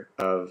Dismember,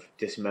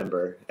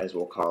 as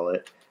we'll call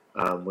it,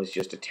 was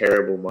just a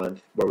terrible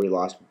month where we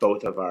lost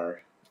both of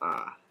our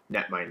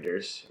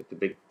netminders at the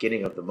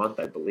beginning of the month,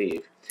 I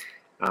believe.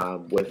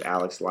 With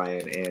Alex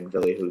Lyon and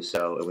Ville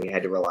Husso, and we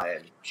had to rely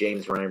on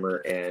James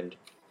Reimer and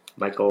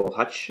Michael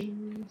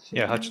Hutchinson.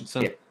 Yeah,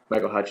 Hutchinson. Yeah,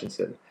 Michael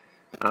Hutchinson.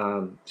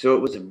 So it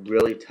was a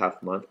really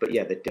tough month. But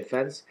yeah, the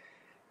defense,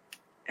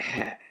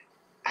 I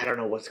don't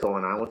know what's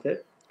going on with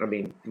it. I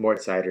mean,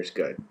 Moritz Seider's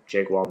good.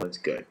 Jake Wallman's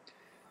good.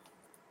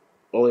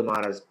 Ole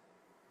Mata's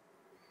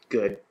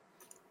good.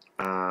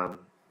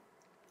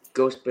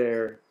 Ghost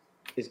Bear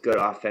is good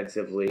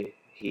offensively.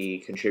 He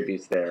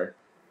contributes there.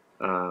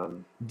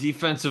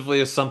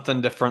 Defensively is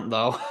something different,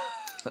 though.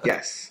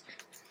 Yes.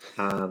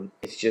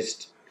 It's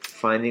just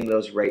finding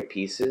those right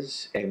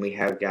pieces, and we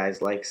have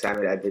guys like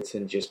Simon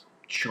Edvinsson just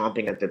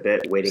chomping at the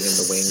bit, waiting in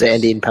the wings.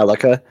 Sandin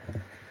Pellikka.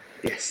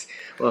 Yes.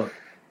 Well,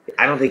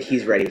 I don't think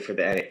he's ready for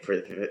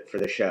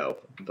the show,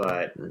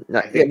 but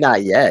not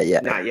yet.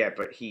 Yeah. Not yet,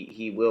 but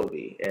he will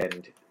be,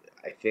 and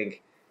I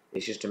think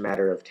it's just a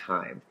matter of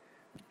time.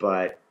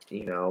 But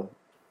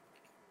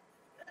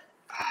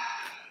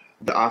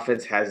the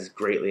offense has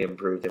greatly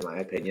improved, in my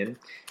opinion.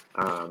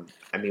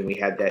 I mean, we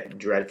had that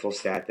dreadful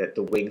stat that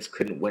the Wings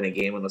couldn't win a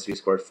game unless we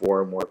scored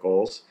 4 or more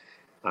goals,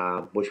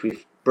 which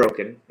we've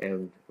broken,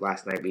 and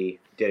last night we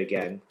did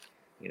again.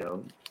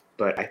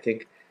 But I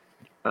think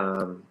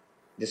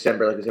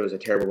December, like I said, was a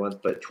terrible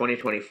month. But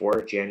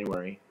 2024,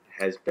 January,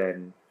 has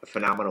been a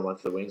phenomenal month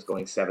for the Wings,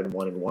 going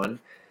 7-1-1,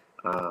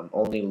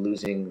 only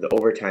losing the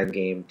overtime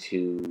game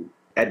to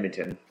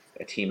Edmonton,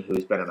 a team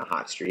who's been on a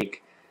hot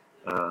streak.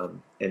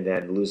 And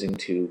then losing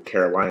to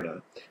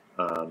Carolina.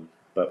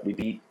 But we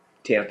beat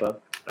Tampa.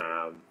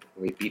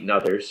 We've beaten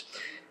others.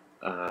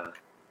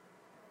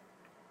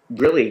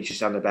 Really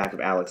just on the back of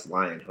Alex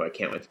Lyon, who I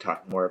can't wait to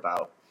talk more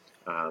about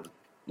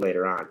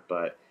later on.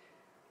 But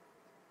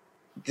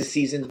the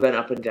season's been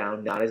up and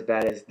down, not as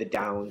bad as the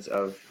downs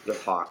of the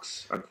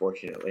Hawks,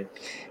 unfortunately.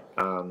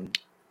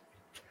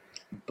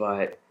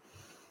 But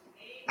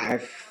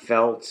I've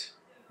felt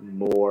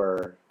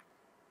more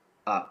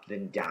up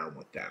than down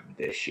with them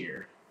this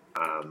year.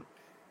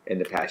 In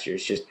the past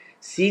years, just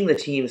seeing the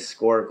team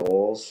score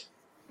goals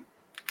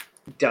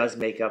does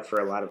make up for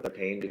a lot of the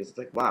pain, because it's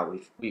like, wow,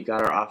 we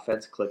got our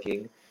offense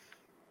clicking.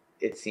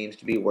 It seems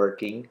to be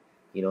working.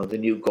 The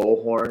new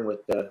goal horn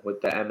with the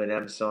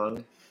Eminem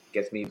song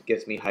gets me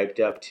hyped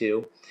up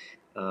too.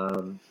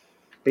 But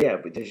yeah,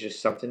 but there's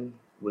just something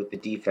with the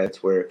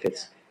defense where if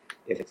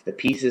it's the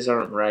pieces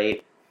aren't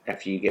right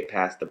after you get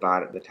past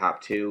the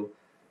top 2,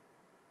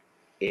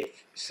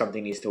 if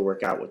something needs to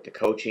work out with the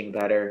coaching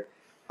better.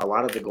 A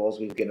lot of the goals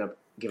we've given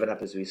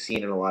up, as we've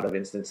seen in a lot of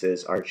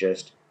instances, are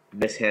just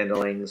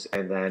mishandlings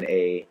and then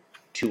a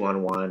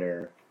 2-on-1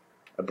 or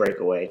a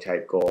breakaway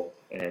type goal.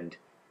 And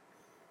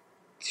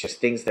it's just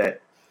things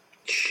that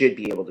should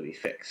be able to be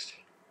fixed.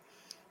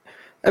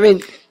 I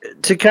mean,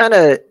 to kind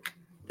of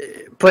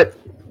put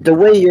the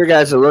way you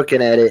guys are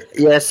looking at it,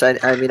 yes,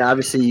 I mean,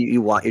 obviously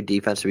you want your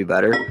defense to be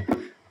better,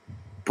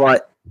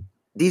 but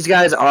these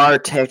guys are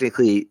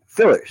technically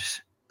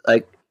fillers.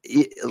 Like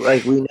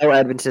we know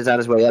Edmonton's on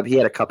his way up. He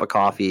had a cup of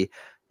coffee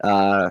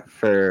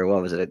for,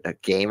 what was it, a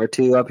game or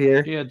two up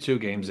here? He had 2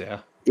 games,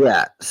 yeah.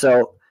 Yeah,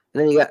 so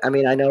and then you got, I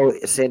mean, I know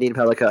Sandine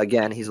Pellica,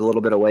 again, he's a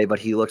little bit away, but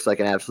he looks like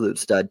an absolute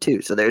stud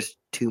too. So there's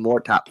 2 more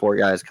top 4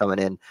 guys coming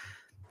in.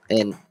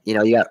 And, you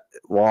know, you got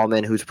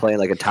Wallman, who's playing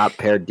like a top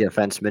paired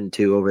defenseman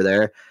too over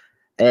there.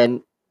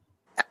 And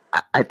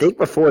I think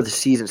before the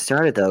season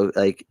started, though,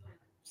 like,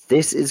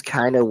 this is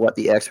kind of what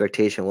the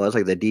expectation was.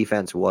 Like, the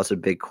defense was a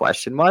big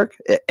question mark.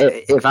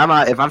 If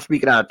I'm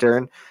speaking out of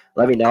turn,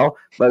 let me know.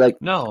 But like,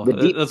 no,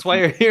 that's why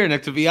you're here,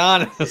 Nick. To be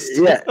honest,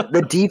 yeah,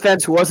 the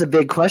defense was a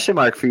big question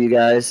mark for you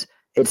guys.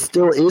 It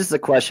still is the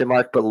question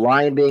mark. But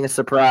Lyon being a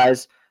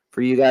surprise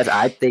for you guys,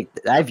 I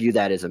view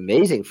that as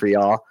amazing for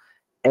y'all.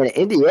 And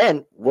in the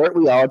end, weren't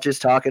we all just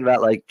talking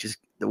about, like, just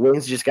the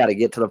Wings just got to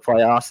get to the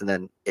playoffs, and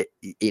then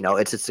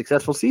it's a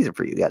successful season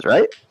for you guys,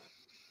 right?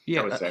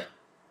 Yeah. I would say.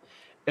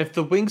 If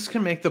the Wings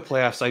can make the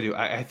playoffs, I do.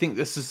 I think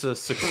this is a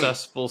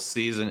successful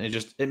season.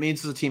 It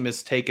means the team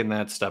has taken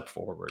that step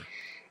forward.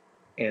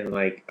 And,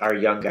 like, our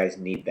young guys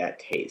need that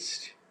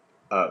taste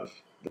of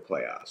the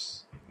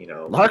playoffs. You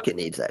know, Larkin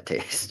needs that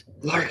taste.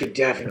 Larkin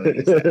definitely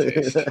needs that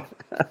taste.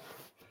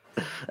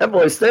 That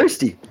boy's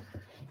thirsty.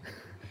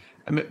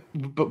 I mean,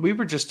 but we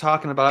were just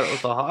talking about it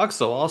with the Hawks,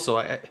 though. Also,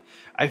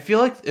 I feel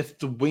like if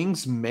the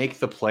Wings make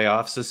the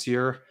playoffs this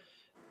year,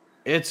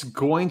 it's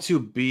going to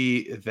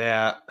be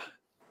that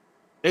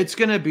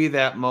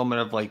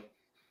moment of, like,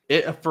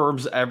 it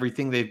affirms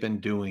everything they've been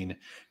doing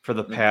for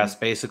the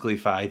past basically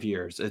 5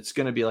 years. It's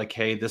going to be like,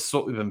 hey, this is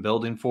what we've been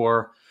building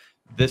for.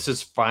 This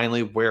is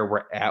finally where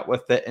we're at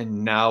with it,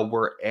 and now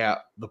we're at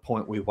the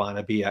point we want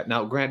to be at.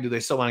 Now, granted, do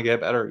they still want to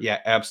get better? Yeah,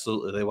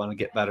 absolutely, they want to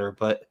get better,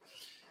 but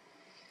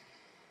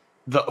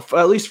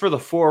at least for the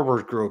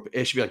forward group,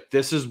 it should be like,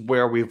 this is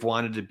where we've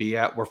wanted to be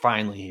at. We're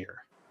finally here.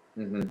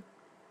 Mm-hmm.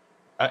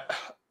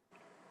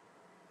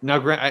 Now,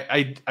 Grant,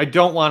 I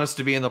don't want us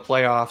to be in the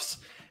playoffs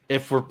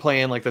if we're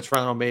playing like the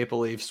Toronto Maple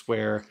Leafs,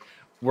 where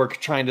we're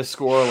trying to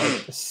score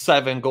like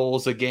 7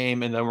 goals a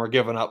game and then we're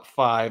giving up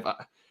 5.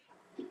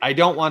 I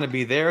don't want to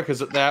be there,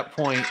 because at that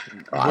point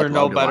we're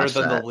no better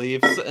than the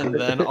Leafs, and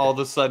then all of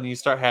a sudden you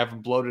start having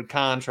bloated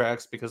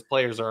contracts because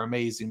players are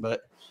amazing.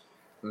 But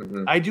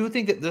I do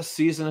think that this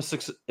season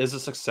is a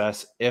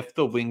success if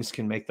the Wings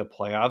can make the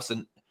playoffs,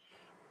 and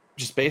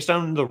just based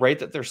on the rate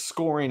that they're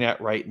scoring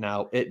at right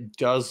now, it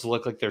does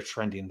look like they're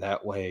trending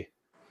that way.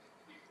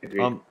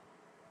 Agreed.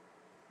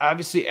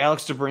 Obviously,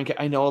 Alex DeBrincat,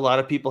 I know a lot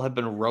of people have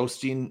been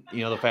roasting,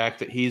 the fact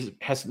that he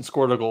hasn't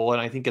scored a goal,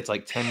 and I think it's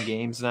like 10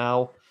 games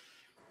now.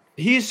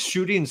 He's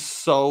shooting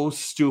so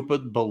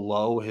stupid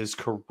below his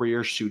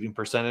career shooting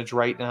percentage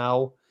right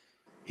now.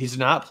 He's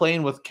not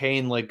playing with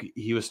Kane like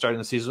he was starting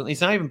the season.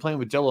 He's not even playing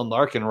with Dylan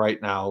Larkin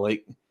right now.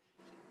 Like,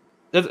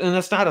 and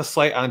that's not a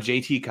slight on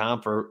JT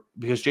Compher,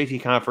 because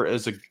JT Compher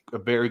is a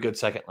very good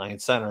second line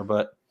center,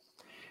 but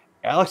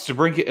Alex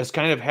DeBrincat is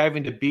kind of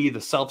having to be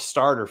the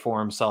self-starter for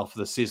himself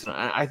this season.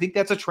 I think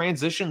that's a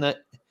transition that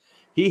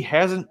he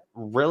hasn't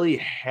really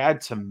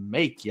had to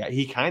make yet.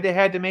 He kind of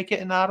had to make it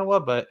in Ottawa,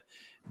 but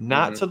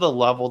not to the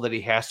level that he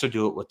has to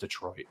do it with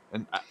Detroit.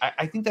 And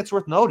I think that's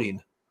worth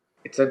noting.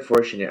 It's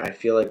unfortunate. I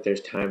feel like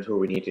there's times where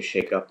we need to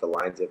shake up the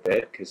lines a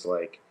bit, because,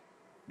 like,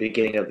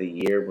 beginning of the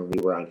year when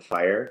we were on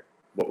fire,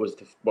 what was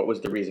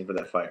the reason for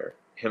that fire?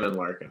 Him and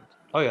Larkin.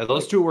 Oh yeah,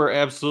 those two were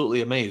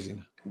absolutely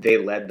amazing. They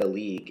led the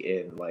league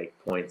in, like,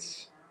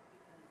 points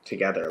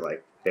together.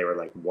 Like, they were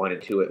like 1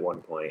 and 2 at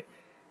one point.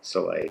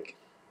 So, like,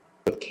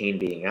 with Kane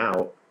being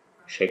out,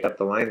 shake up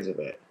the lines a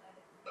bit.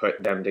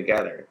 Put them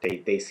together.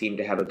 They seem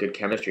to have a good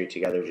chemistry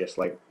together, just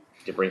like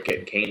DeBrincat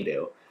and Kane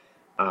do.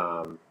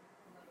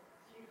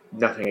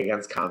 Nothing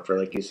against Compher,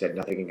 like you said.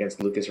 Nothing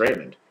against Lucas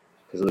Raymond,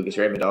 because Lucas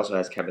Raymond also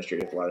has chemistry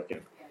with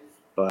Larkin.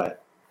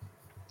 But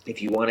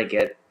if you want to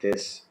get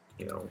this,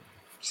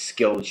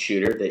 skilled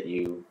shooter that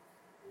you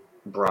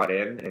brought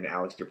in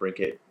Alex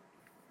DeBrincat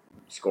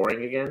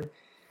scoring again,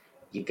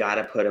 you got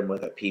to put him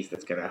with a piece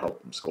that's going to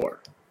help him score.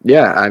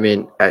 Yeah, I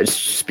mean,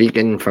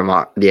 speaking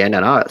from the end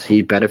on us,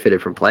 he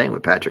benefited from playing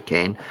with Patrick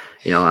Kane.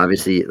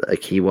 Obviously,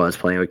 like, he was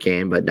playing with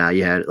Kane, but now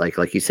you had,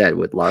 like you said,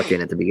 with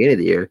Larkin at the beginning of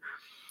the year,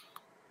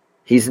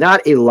 he's not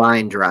a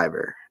line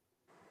driver.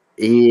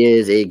 He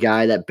is a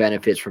guy that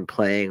benefits from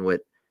playing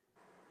with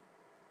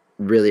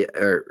really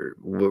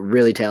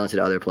talented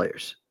other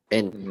players,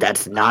 and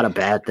that's not a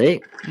bad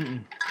thing.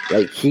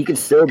 Like, he can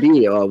still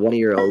be one of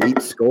your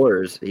elite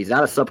scorers. He's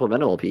not a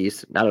supplemental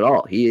piece, not at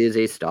all. He is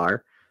a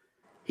star.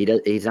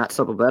 He's not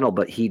supplemental,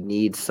 but he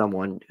needs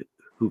someone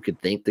who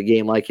could think the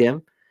game like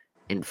him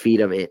and feed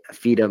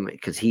him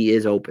because he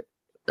is open.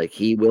 Like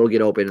he will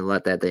get open and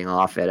let that thing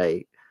off at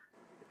a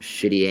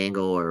shitty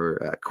angle or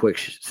a quick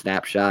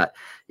snapshot.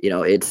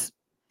 It's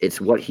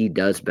what he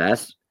does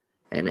best,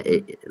 and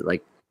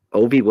like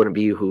Ovi wouldn't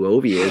be who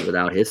Ovi is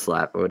without his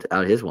slap or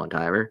without his one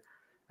timer.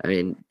 I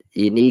mean,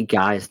 you need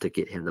guys to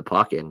get him the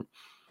puck, and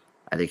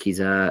I think he's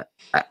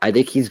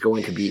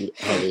going to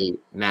have a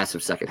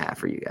massive second half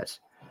for you guys.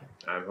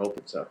 I'm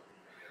hoping so.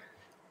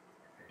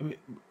 I mean,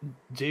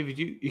 David,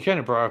 you kind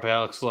of brought up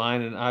Alex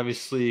Lyon, and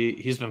obviously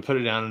he's been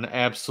putting on an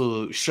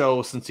absolute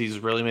show since he's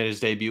really made his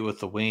debut with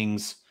the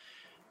Wings.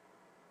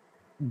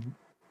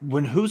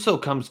 When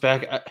Husso comes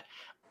back,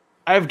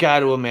 I've got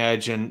to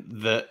imagine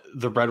that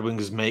the Red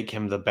Wings make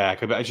him the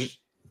backup.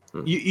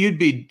 You'd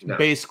be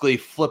basically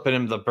flipping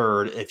him the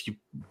bird if you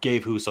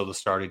gave Husso the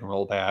starting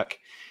role back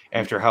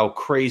after how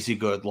crazy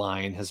good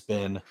Lyon has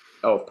been.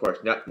 Oh, of course.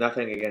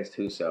 Nothing against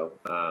Husso.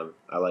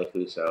 I like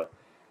Husso,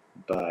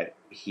 but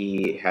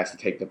he has to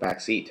take the back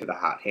seat to the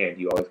hot hand.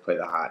 You always play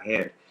the hot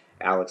hand.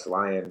 Alex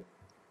Lyon,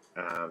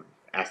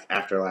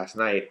 after last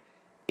night,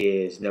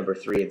 is number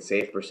 3 in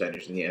save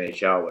percentage in the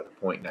NHL with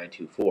a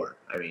 .924.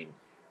 I mean,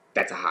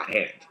 that's a hot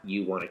hand.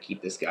 You want to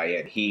keep this guy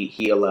in.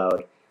 He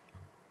allowed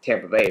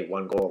Tampa Bay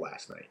 1 goal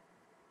last night.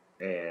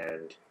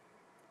 And,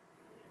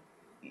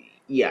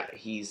 yeah,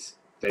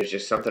 there's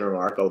just something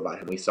remarkable about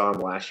him. We saw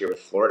him last year with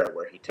Florida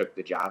where he took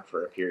the job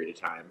for a period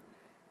of time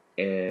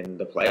in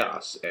the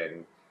playoffs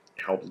and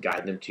helped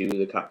guide them to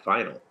the Cup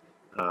final.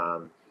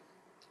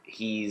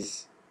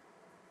 He's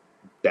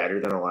better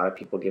than a lot of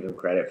people give him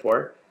credit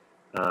for.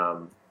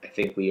 I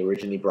think we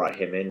originally brought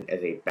him in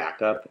as a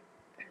backup,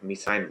 and we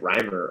signed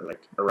Reimer like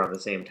around the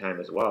same time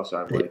as well. So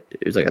I'm like,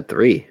 it was like a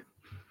 3.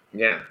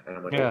 Yeah, and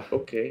I'm like,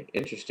 okay,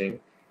 interesting.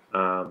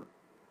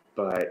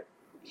 But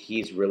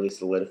he's really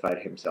solidified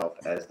himself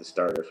as the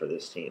starter for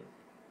this team.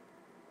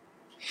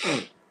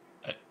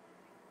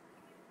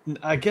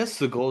 I guess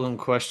the golden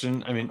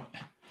question, I mean,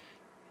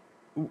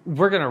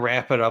 we're going to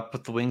wrap it up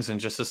with the Wings in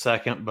just a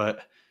second,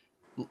 but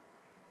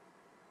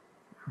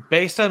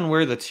based on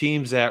where the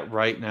team's at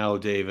right now,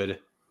 David,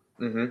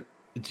 do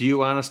you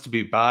want us to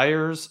be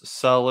buyers,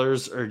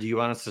 sellers, or do you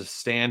want us to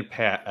stand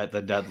pat at the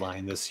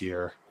deadline this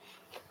year?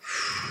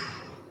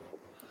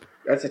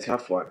 That's a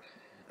tough one.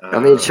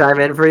 Let me chime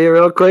in for you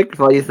real quick.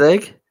 What do you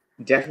think?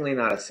 Definitely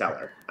not a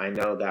seller. I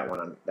know that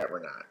one that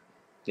we're not.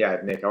 Yeah,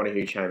 Nick, I want to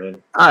hear you chime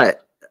in. All right.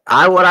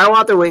 What I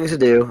want the Wings to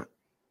do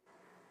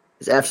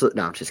is absolutely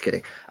no. I'm just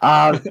kidding.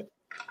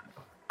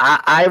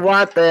 I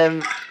want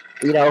them,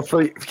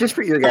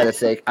 for your guys'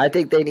 sake. I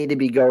think they need to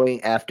be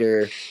going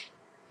after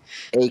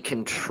a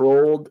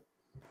controlled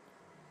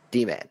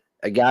D-man,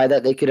 a guy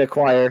that they could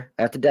acquire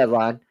at the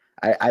deadline.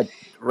 I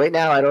right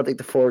now I don't think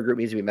the forward group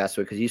needs to be messed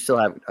with because you still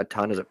have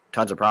tons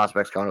of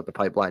prospects going up the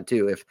pipeline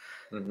too. If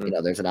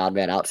there's an odd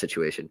man out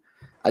situation,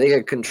 I think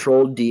a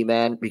controlled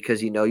D-man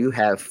because you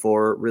have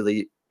 4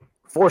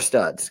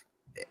 studs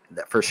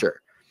for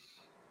sure.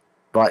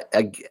 But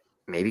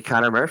maybe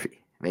Connor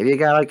Murphy, maybe a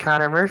guy like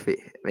Connor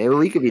Murphy, maybe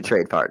we could be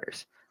trade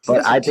partners.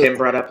 But Tim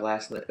brought up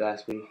last week.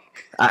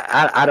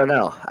 I don't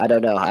know. I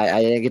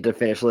didn't get to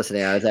finish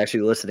listening. I was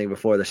actually listening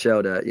before the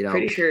show to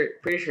Pretty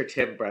sure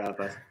Tim brought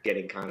up us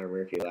getting Connor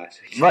Murphy last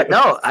week. But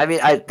no, I mean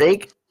I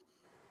think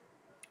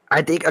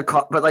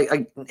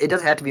it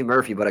doesn't have to be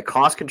Murphy, but a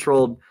cost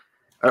controlled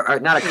or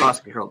not a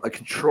cost controlled, a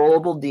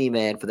controllable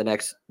D-man for the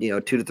next 2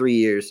 to 3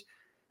 years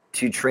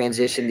to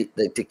transition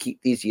to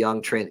keep these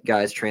young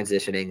guys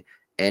transitioning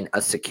and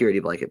a security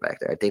blanket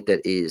back there. I think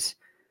that is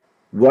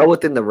well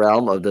within the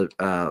realm of the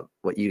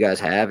what you guys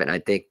have, and I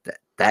think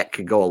that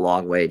could go a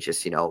long way.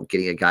 Just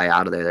getting a guy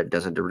out of there that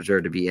doesn't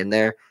deserve to be in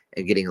there,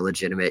 and getting a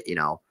legitimate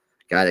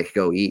guy that could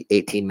go eat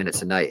 18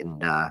 minutes a night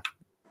and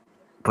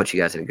put you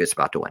guys in a good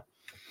spot to win.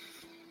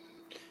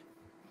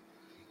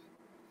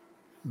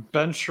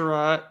 Ben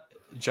Sherratt,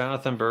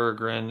 Jonathan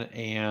Berggren,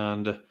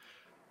 and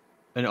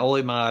an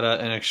Olli Maatta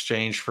in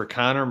exchange for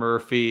Connor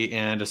Murphy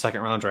and a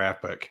second-round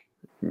draft pick.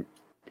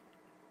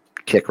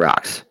 Kick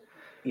rocks.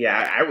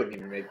 Yeah, I wouldn't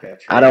even make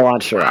that trade. I don't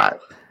want Sherratt.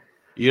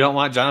 You don't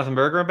want Jonathan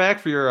Berggren back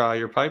for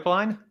your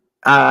pipeline?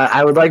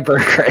 I would like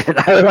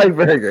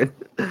Berggren.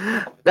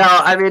 No,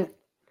 I mean,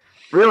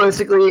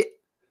 realistically,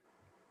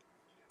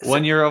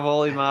 1 year of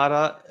Olli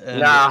Maatta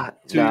and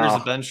 2 years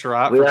of Ben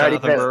Sherratt for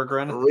Jonathan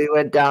Berggren. We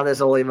went down this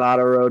Olli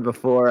Maatta road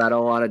before. I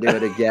don't want to do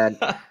it again.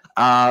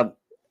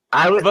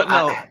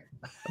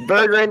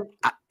 Berggren,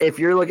 if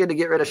you're looking to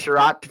get rid of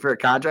Sherratt for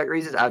contract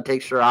reasons, I would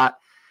take Sherratt,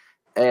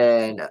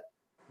 and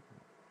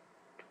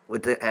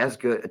with as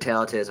good a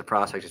talented as a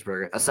prospect as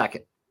Berggren, a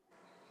second.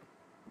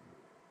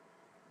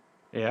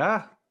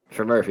 Yeah.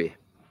 For Murphy.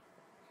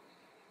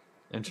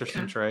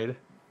 Interesting trade.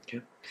 Yeah.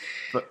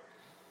 But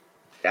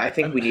I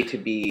think we need to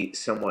be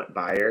somewhat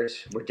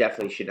buyers. We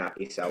definitely should not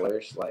be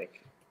sellers.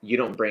 Like, you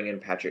don't bring in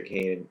Patrick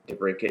Kane and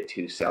DeBrincat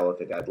to sell at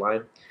the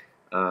deadline.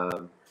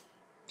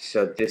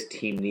 So this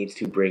team needs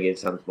to bring in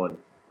someone,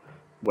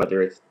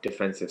 whether it's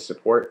defensive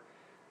support,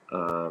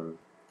 or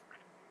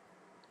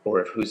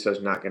if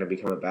Husso's not going to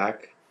become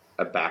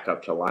a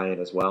backup to Lyon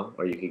as well,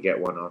 or you could get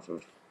one off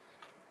of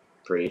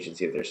free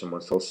agency if there's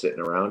someone still sitting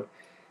around,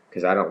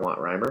 because I don't want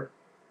Reimer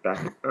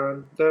back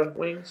on the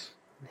wings.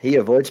 He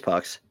avoids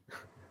pucks.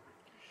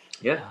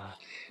 Yeah.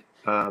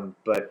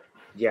 But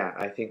yeah,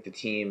 I think the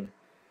team,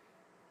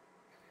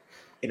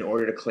 in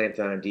order to clamp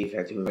down on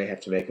defense, we may have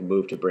to make a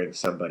move to bring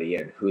somebody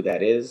in. Who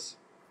that is,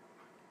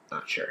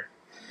 not sure.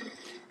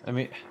 I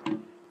mean,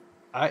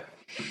 I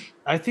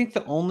think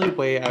the only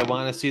way I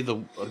want to see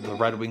the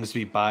Red Wings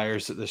be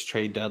buyers at this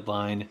trade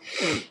deadline,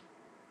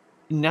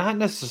 not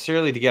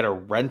necessarily to get a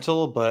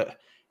rental, but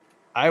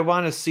I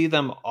want to see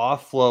them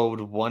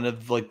offload one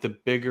of like the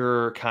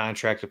bigger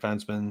contract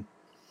defensemen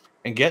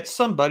and get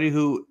somebody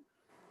who,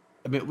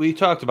 I mean, we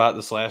talked about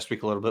this last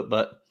week a little bit,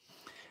 but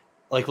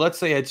like, let's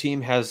say a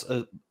team has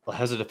a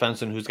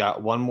defenseman who's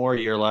got one more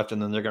year left,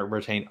 and then they're going to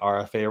retain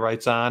RFA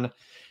rights on.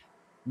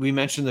 We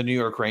mentioned the New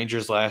York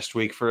Rangers last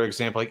week, for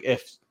example. Like,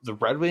 if the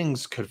Red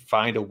Wings could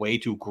find a way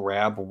to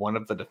grab one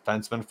of the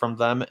defensemen from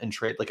them and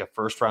trade like a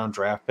first-round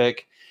draft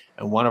pick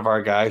and one of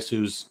our guys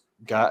who's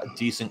got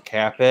decent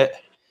cap hit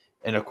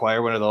and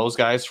acquire one of those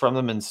guys from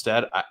them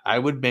instead, I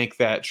would make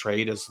that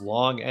trade as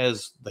long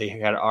as they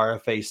had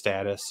RFA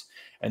status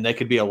and they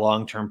could be a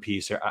long-term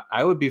piece here.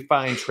 I would be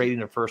fine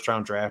trading a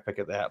first-round draft pick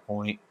at that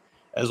point,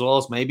 as well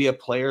as maybe a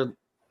player.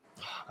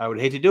 I would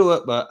hate to do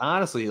it, but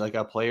honestly, like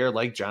a player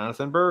like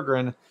Jonathan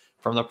Berggren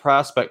from the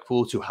prospect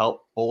pool to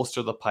help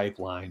bolster the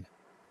pipeline.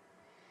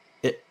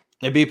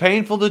 It'd be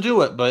painful to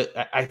do it, but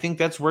I think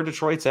that's where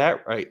Detroit's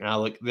at right now.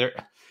 Like,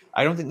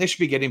 I don't think they should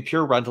be getting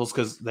pure rentals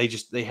because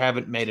they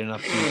haven't made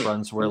enough deep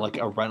runs where like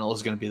a rental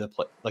is going to be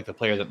the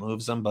player that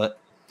moves them. But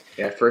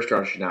yeah, first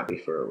round should not be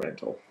for a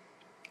rental.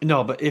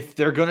 No, but if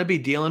they're going to be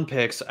dealing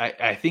picks,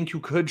 I think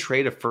you could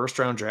trade a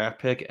first-round draft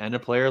pick and a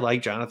player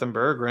like Jonathan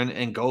Berggren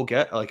and go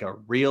get like a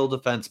real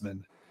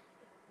defenseman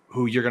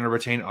who you're going to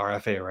retain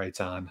RFA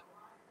rights on.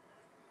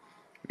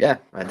 Yeah,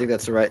 I think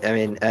that's the right. I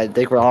mean, I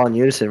think we're all in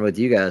unison with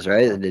you guys,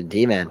 right? The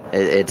D-man.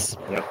 It's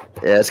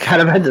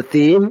kind of been the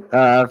theme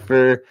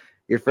for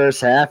your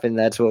first half, and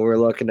that's what we're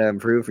looking to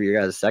improve for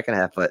your guys' second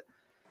half. But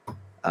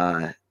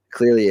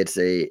clearly, it's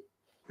a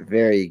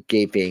very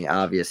gaping,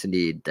 obvious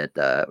need that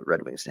the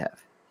Red Wings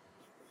have.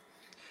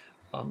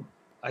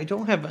 I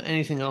don't have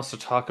anything else to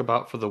talk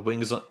about for the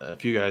Wings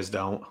if you guys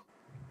don't.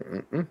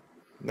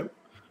 Nope.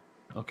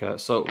 Okay,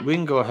 so we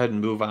can go ahead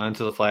and move on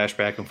to the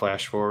flashback and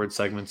flash forward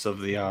segments of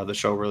the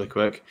show really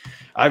quick.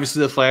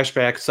 Obviously, the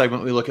flashback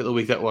segment, we look at the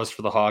week that was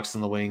for the Hawks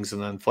and the Wings,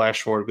 and then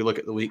flash forward, we look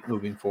at the week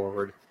moving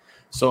forward.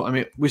 So, I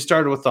mean, we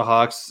started with the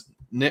Hawks.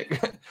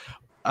 Nick,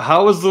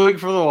 how was the week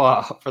for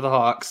the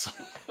Hawks?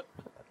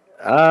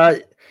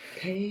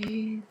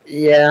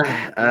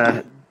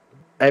 Yeah.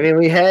 I mean,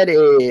 we had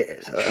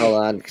hold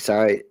on.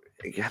 Sorry.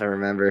 I got to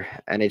remember.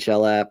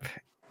 NHL app.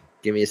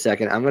 Give me a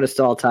second. I'm going to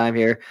stall time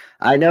here.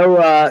 I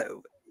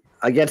know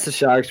against the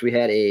Sharks, we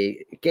had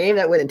a game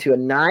that went into a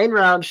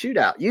 9-round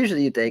shootout.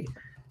 Usually you'd think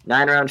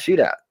 9-round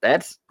shootout.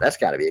 That's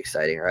got to be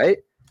exciting, right?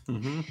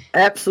 Mm-hmm.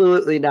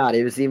 Absolutely not.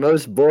 It was the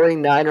most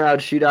boring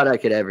 9-round shootout I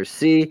could ever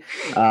see.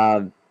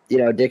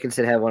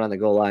 Dickinson had one on the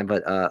goal line,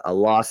 but a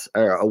loss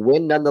or a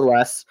win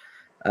nonetheless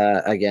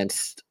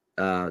against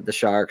the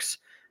Sharks.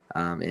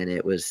 And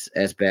it was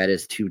as bad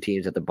as two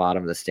teams at the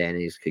bottom of the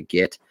standings could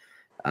get.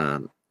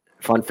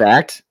 Fun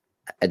fact,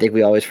 I think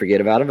we always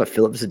forget about him, but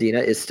Philip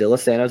Zadina is still a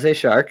San Jose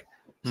Shark.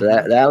 So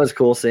that was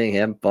cool seeing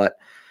him. But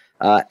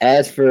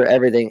as for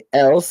everything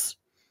else,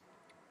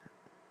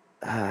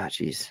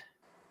 jeez.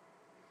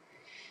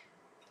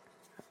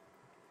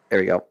 There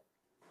we go.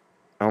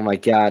 Oh, my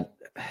God.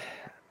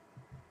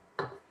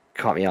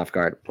 Caught me off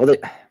guard. Well,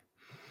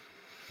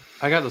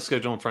 I got the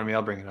schedule in front of me.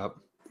 I'll bring it up.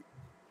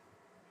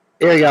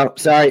 Here we go.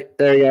 Sorry.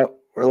 There you go.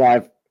 We're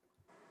live.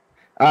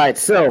 All right.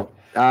 So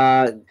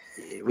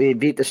we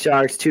beat the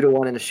Sharks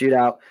 2-1 in the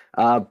shootout.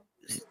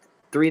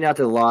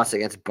 3-0 loss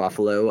against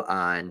Buffalo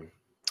on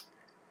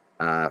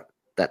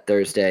that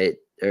Thursday.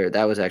 Or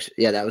that was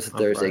the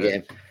Thursday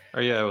game. Oh,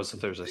 yeah, it was the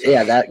Thursday.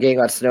 Yeah, that game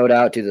got snowed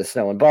out due to the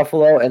snow in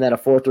Buffalo, and then a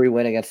 4-3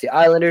 win against the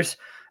Islanders.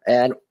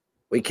 And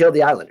we killed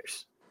the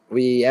Islanders.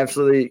 We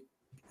absolutely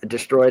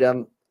destroyed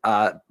them.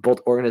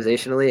 Both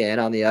organizationally and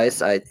on the ice.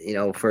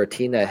 For a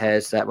team that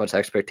has that much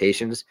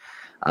expectations,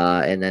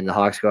 and then the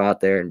Hawks go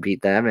out there and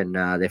beat them, and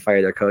they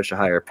fire their coach to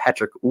hire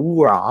Patrick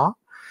Roy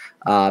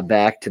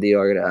back to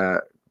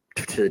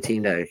the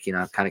team to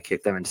kind of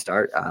kick them and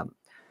start.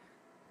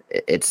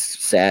 It's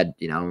sad,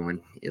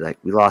 when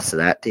we lost to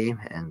that team,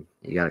 and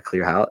you got to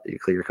clear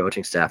your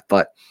coaching staff.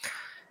 But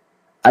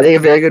I think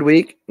a very good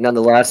week,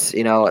 nonetheless.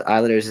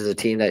 Islanders is a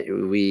team that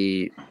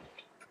we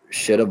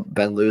should have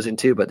been losing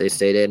to, but they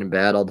stayed in and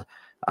battled.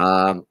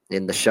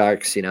 In the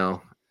Sharks,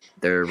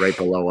 they're right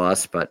below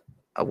us, but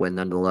a win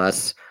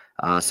nonetheless.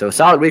 So a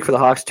solid week for the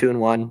Hawks,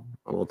 2-1.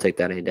 We'll take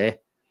that any day.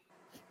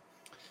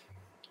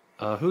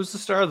 Who's the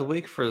star of the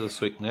week for this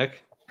week,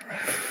 Nick?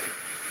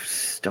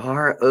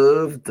 Star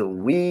of the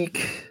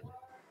week.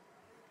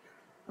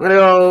 I'm gonna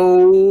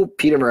go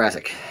Peter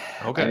Mrazek.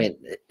 Okay. I mean,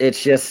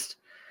 it's just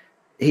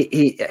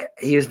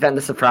he's been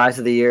the surprise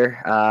of the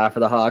year for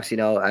the Hawks.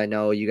 I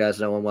know you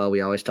guys know him well.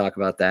 We always talk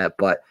about that,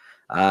 but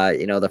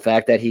The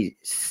fact that he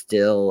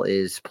still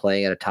is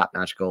playing at a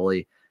top-notch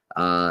goalie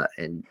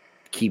and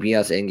keeping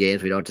us in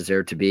games we don't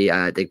deserve to be,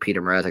 I think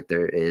Peter Mrazek,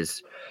 there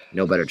is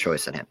no better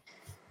choice than him.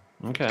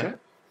 Okay.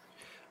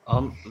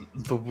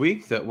 The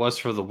week that was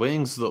for the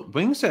Wings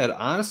had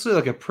honestly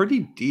like a pretty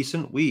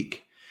decent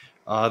week.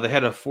 They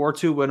had a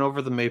 4-2 win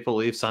over the Maple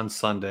Leafs on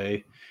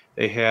Sunday.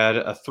 They had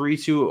a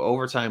 3-2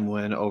 overtime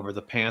win over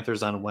the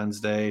Panthers on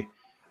Wednesday.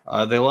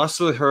 They lost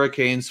to the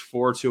Hurricanes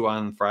 4-2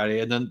 on Friday,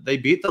 and then they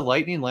beat the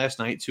Lightning last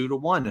night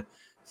 2-1.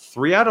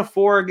 3 out of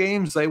 4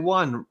 games they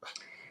won.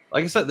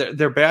 Like I said,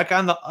 they're back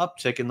on the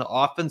uptick, and the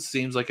offense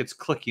seems like it's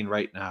clicking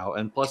right now.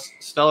 And plus,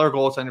 stellar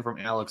goaltending from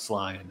Alex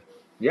Lyon.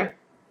 Yeah,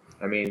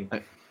 I mean,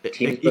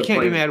 you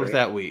can't be mad with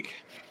that week.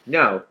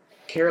 No,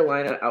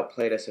 Carolina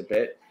outplayed us a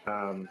bit.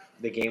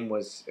 The game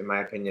was, in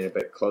my opinion, a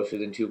bit closer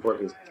than 2-4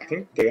 because I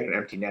think they got an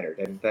empty netter,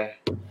 didn't they?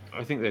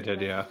 I think they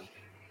did, yeah.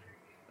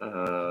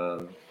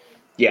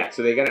 Yeah,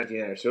 so they got an empty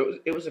netter. So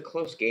it was a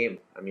close game.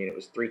 I mean, it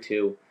was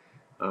 3-2.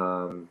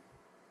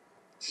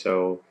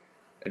 So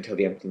until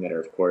the empty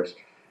netter, of course.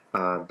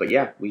 But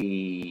yeah,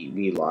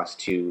 we lost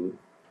to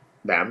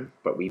them,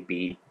 but we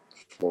beat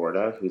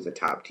Florida, who's a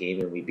top team,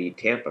 and we beat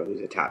Tampa,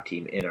 who's a top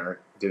team in our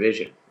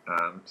division.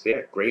 So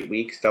yeah, great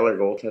week. Stellar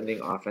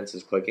goaltending. Offense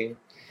is clicking.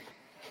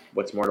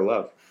 What's more to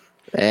love?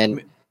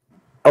 And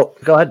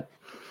go ahead.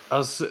 I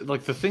was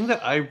like, the thing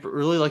that I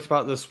really liked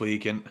about this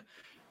week, and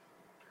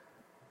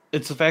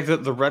it's the fact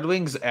that the Red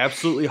Wings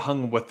absolutely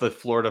hung with the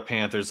Florida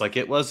Panthers. Like,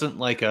 it wasn't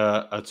like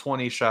a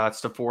 20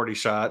 shots to 40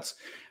 shots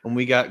and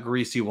we got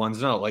greasy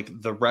ones. No,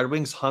 like the Red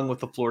Wings hung with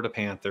the Florida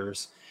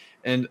Panthers.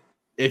 And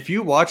if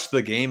you watched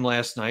the game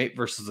last night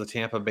versus the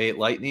Tampa Bay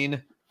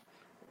Lightning,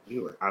 we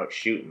were out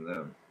shooting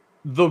them.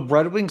 The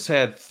Red Wings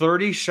had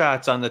 30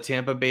 shots on the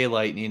Tampa Bay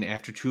Lightning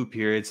after 2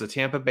 periods. The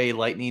Tampa Bay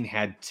Lightning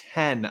had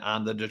 10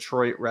 on the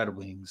Detroit Red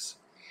Wings.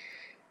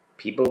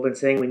 People have been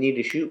saying we need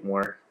to shoot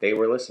more. They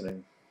were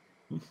listening.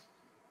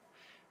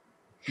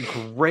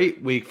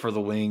 Great week for the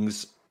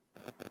Wings.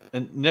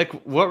 And Nick,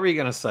 what were you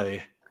going to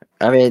say?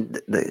 I mean,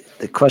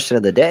 the question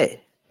of the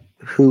day,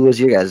 who was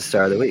your guys'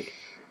 star of the week?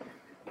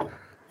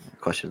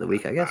 Question of the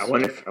week, I guess. I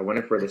wonder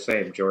if we're the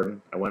same,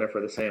 Jordan. I wonder if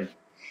we're the same.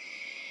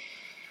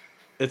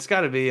 It's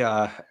got to be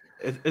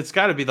it's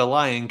got to be the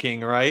Lion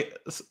King, right?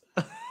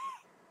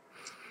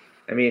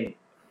 I mean,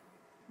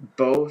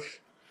 both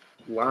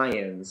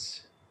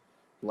Lions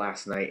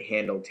last night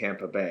handled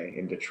Tampa Bay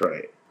in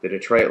Detroit. The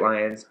Detroit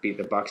Lions beat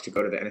the Bucks to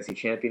go to the NFC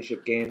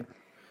Championship game,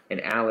 and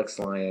Alex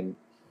Lyon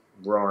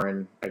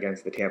roaring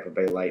against the Tampa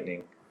Bay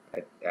Lightning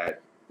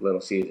at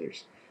Little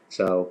Caesars.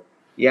 So,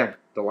 yeah,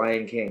 the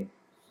Lion King,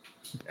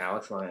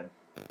 Alex Lyon.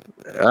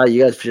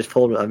 You guys just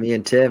pulled me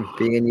and Tim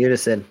being in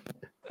unison.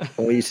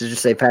 We used to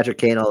just say Patrick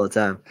Kane all the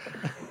time.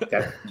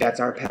 That's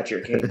our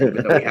Patrick Kane, even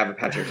though we have a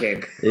Patrick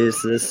Kane.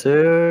 It's the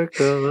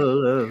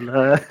circle of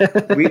life.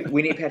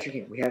 we need Patrick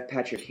Kane. We have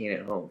Patrick Kane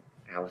at home.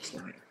 Alex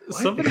Lyon.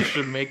 Somebody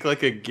should make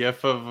like a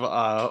GIF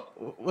of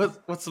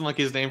what's the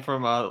monkey's name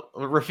from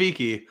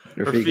Rafiki.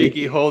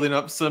 Rafiki holding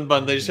up Simba,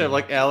 and they just have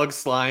like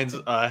Alex Lyon's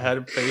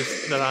head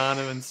pasted on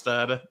him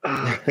instead.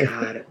 Oh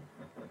God,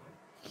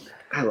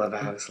 I love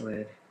Alex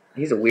Lyon.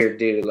 He's a weird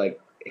dude.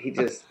 Like, he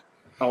just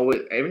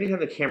always, every time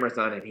the camera's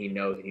on him, he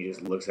knows, and he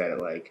just looks at it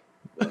like.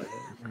 What?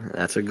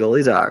 That's what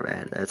goalies are,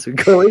 man. That's what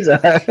goalies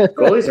are.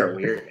 Goalies are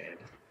weird, man.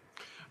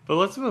 But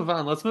let's move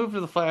on. Let's move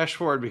to the flash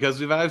forward because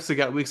we've obviously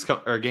got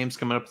games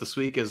coming up this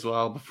week as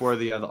well before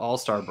the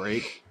All-Star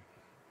break.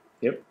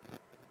 Yep.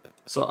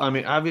 So I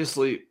mean,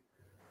 obviously,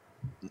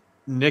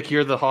 Nick,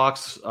 you're the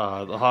Hawks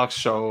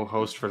show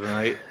host for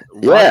tonight.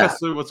 Walk us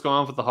through what's going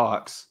on with the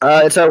Hawks.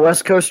 It's our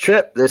West Coast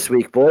trip this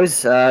week,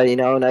 boys.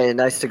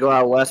 Nice to go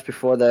out west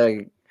before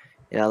the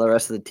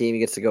rest of the team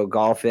gets to go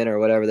golfing or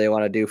whatever they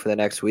want to do for the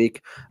next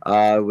week.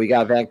 We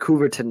got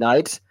Vancouver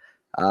tonight.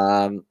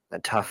 A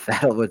tough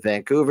battle with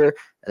Vancouver.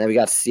 And then we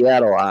got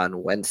Seattle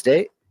on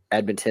Wednesday,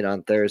 Edmonton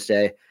on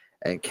Thursday,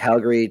 and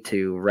Calgary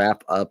to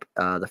wrap up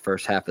the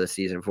first half of the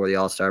season before the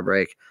All-Star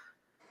break.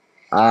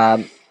 It's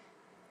going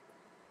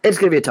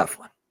to be a tough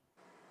one.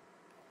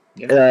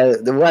 Yeah.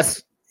 The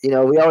West, we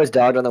always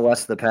dogged on the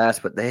West in the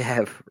past, but they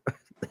have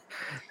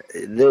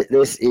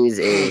this is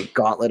a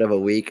gauntlet of a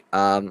week.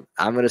 I'm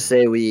going to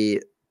say we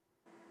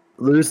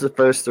lose the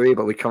first 3,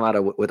 but we come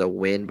out with a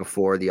win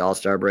before the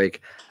All-Star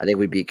break. I think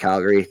we beat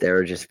Calgary.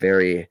 They're just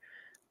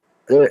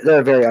they're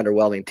a very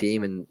underwhelming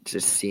team and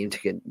just seem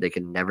they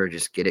can never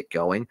just get it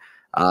going.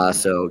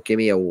 So give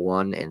me a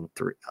 1-3.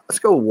 Let's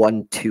go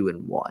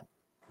 1-2-1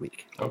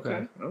 week.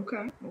 Okay.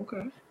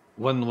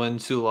 1 win,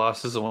 2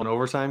 losses, and 1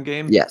 overtime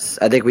game. Yes,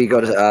 I think we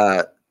go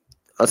to.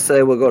 Let's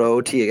say we'll go to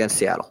OT against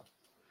Seattle.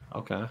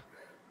 Okay.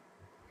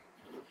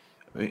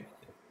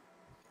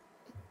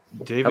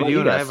 David,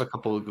 you and I have a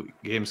couple of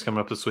games coming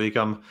up this week.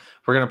 We're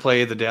going to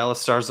play the Dallas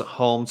Stars at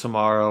home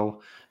tomorrow.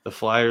 The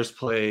Flyers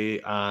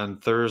play on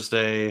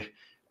Thursday.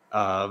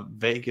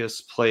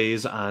 Vegas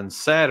plays on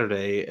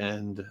Saturday.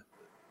 And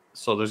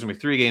so there's going to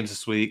be 3 games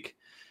this week.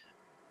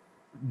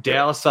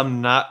 Dallas,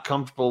 I'm not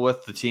comfortable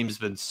with. The team's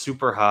been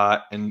super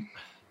hot. And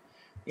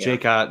Yeah.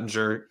 Jake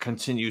Ottinger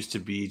continues to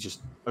be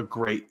just a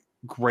great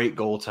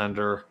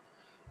goaltender.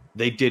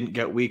 They didn't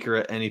get weaker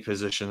at any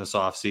position this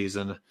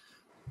offseason.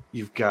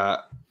 You've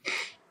got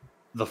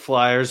the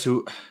Flyers,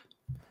 who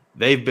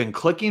they've been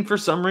clicking for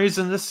some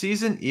reason this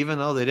season, even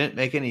though they didn't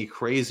make any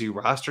crazy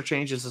roster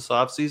changes this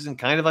offseason,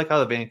 kind of like how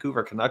the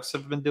Vancouver Canucks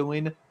have been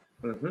doing.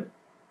 Mm-hmm.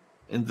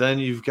 And then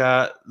you've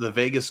got the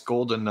Vegas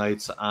Golden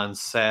Knights on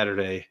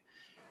Saturday.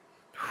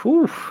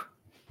 Whew.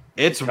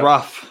 It's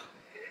rough.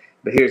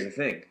 But here's the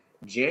thing.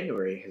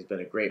 January has been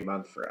a great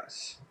month for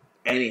us.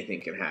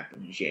 Anything can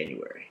happen in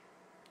January.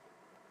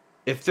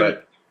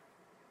 But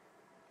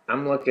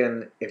I'm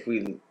looking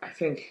I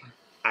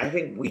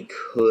think we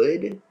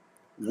could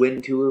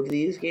win 2 of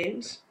these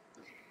games.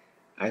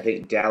 I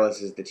think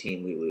Dallas is the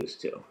team we lose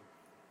to.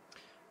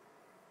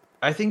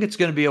 I think it's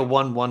going to be a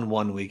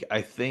 1-1-1 week.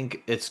 I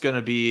think it's going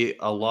to be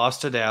a loss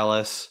to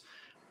Dallas.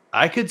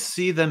 I could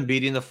see them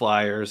beating the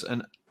Flyers,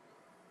 and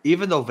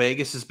even though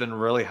Vegas has been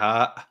really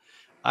hot,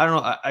 I don't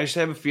know. I just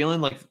have a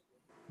feeling like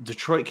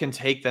Detroit can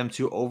take them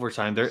to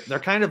overtime. They're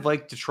kind of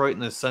like Detroit in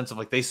the sense of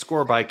like they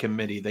score by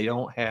committee. They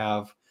don't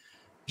have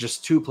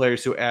just 2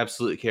 players who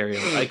absolutely carry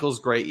them. Eichel's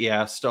great,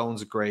 yeah.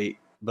 Stone's great,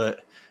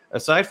 but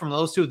aside from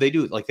those 2, they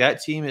do like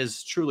that team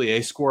is truly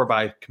a score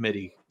by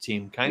committee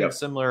team, kind of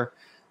similar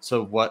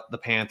to what the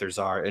Panthers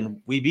are,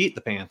 and we beat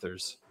the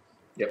Panthers.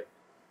 Yep,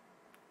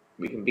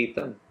 we can beat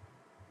them.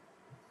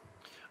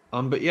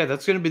 But yeah,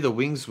 that's going to be the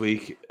Wings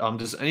week.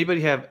 Does anybody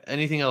have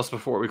anything else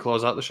before we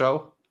close out the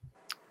show?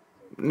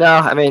 No,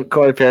 I mean,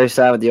 Corey Perry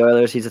signed with the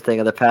Oilers. He's a thing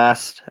of the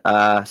past.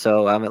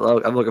 So I'm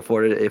looking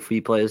forward to it if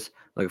he plays.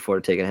 Looking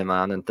forward to taking him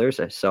on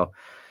Thursday. So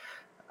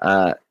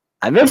I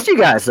missed you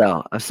guys,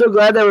 though. I'm so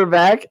glad that we're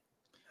back.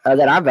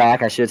 That I'm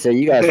back, I should say.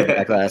 You guys were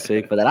back last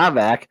week, but that I'm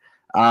back.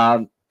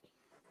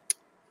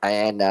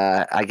 And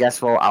I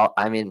guess,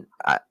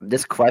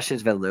 this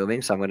question's been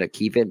looming, so I'm going to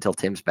keep it until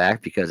Tim's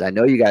back because I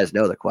know you guys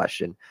know the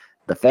question.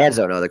 The fans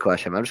don't know the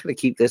question. I'm just going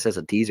to keep this as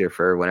a teaser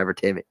for whenever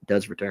Tim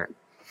does return.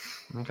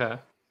 Okay.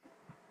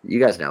 You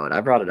guys know it. I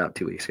brought it up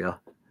 2 weeks ago.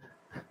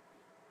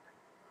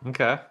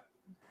 Okay.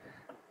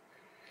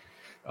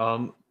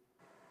 But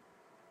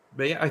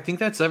yeah, I think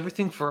that's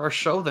everything for our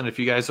show then, if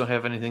you guys don't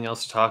have anything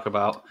else to talk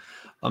about.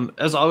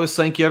 As always,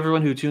 thank you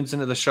everyone who tunes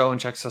into the show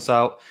and checks us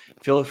out.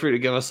 Feel free to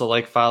give us a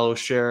like, follow,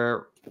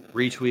 share,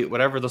 retweet,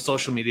 whatever the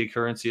social media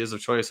currency is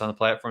of choice on the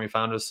platform you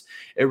found us.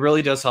 It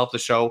really does help the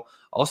show.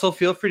 Also,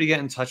 feel free to get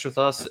in touch with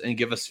us and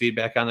give us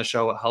feedback on the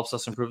show. It helps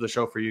us improve the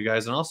show for you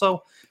guys. And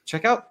also,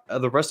 check out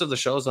the rest of the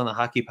shows on the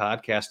Hockey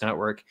Podcast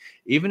Network.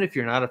 Even if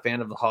you're not a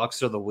fan of the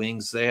Hawks or the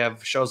Wings, they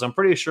have shows, I'm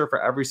pretty sure,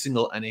 for every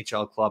single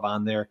NHL club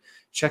on there.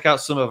 Check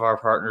out some of our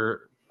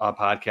partner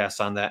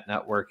podcasts on that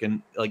network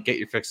and get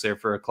your fix there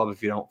for a club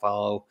if you don't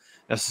follow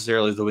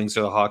necessarily the Wings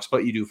or the Hawks,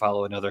 but you do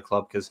follow another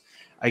club, because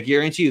I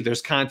guarantee you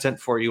there's content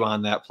for you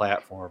on that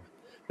platform.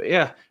 But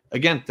yeah,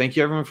 again, thank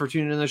you everyone for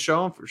tuning in the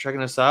show and for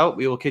checking us out.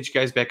 We will catch you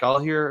guys back all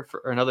here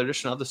for another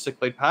edition of the Stick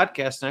Blade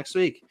Podcast next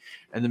week.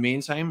 In the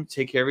meantime,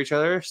 take care of each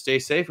other, stay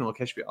safe, and we'll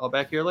catch you all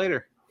back here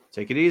later.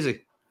 Take it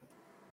easy.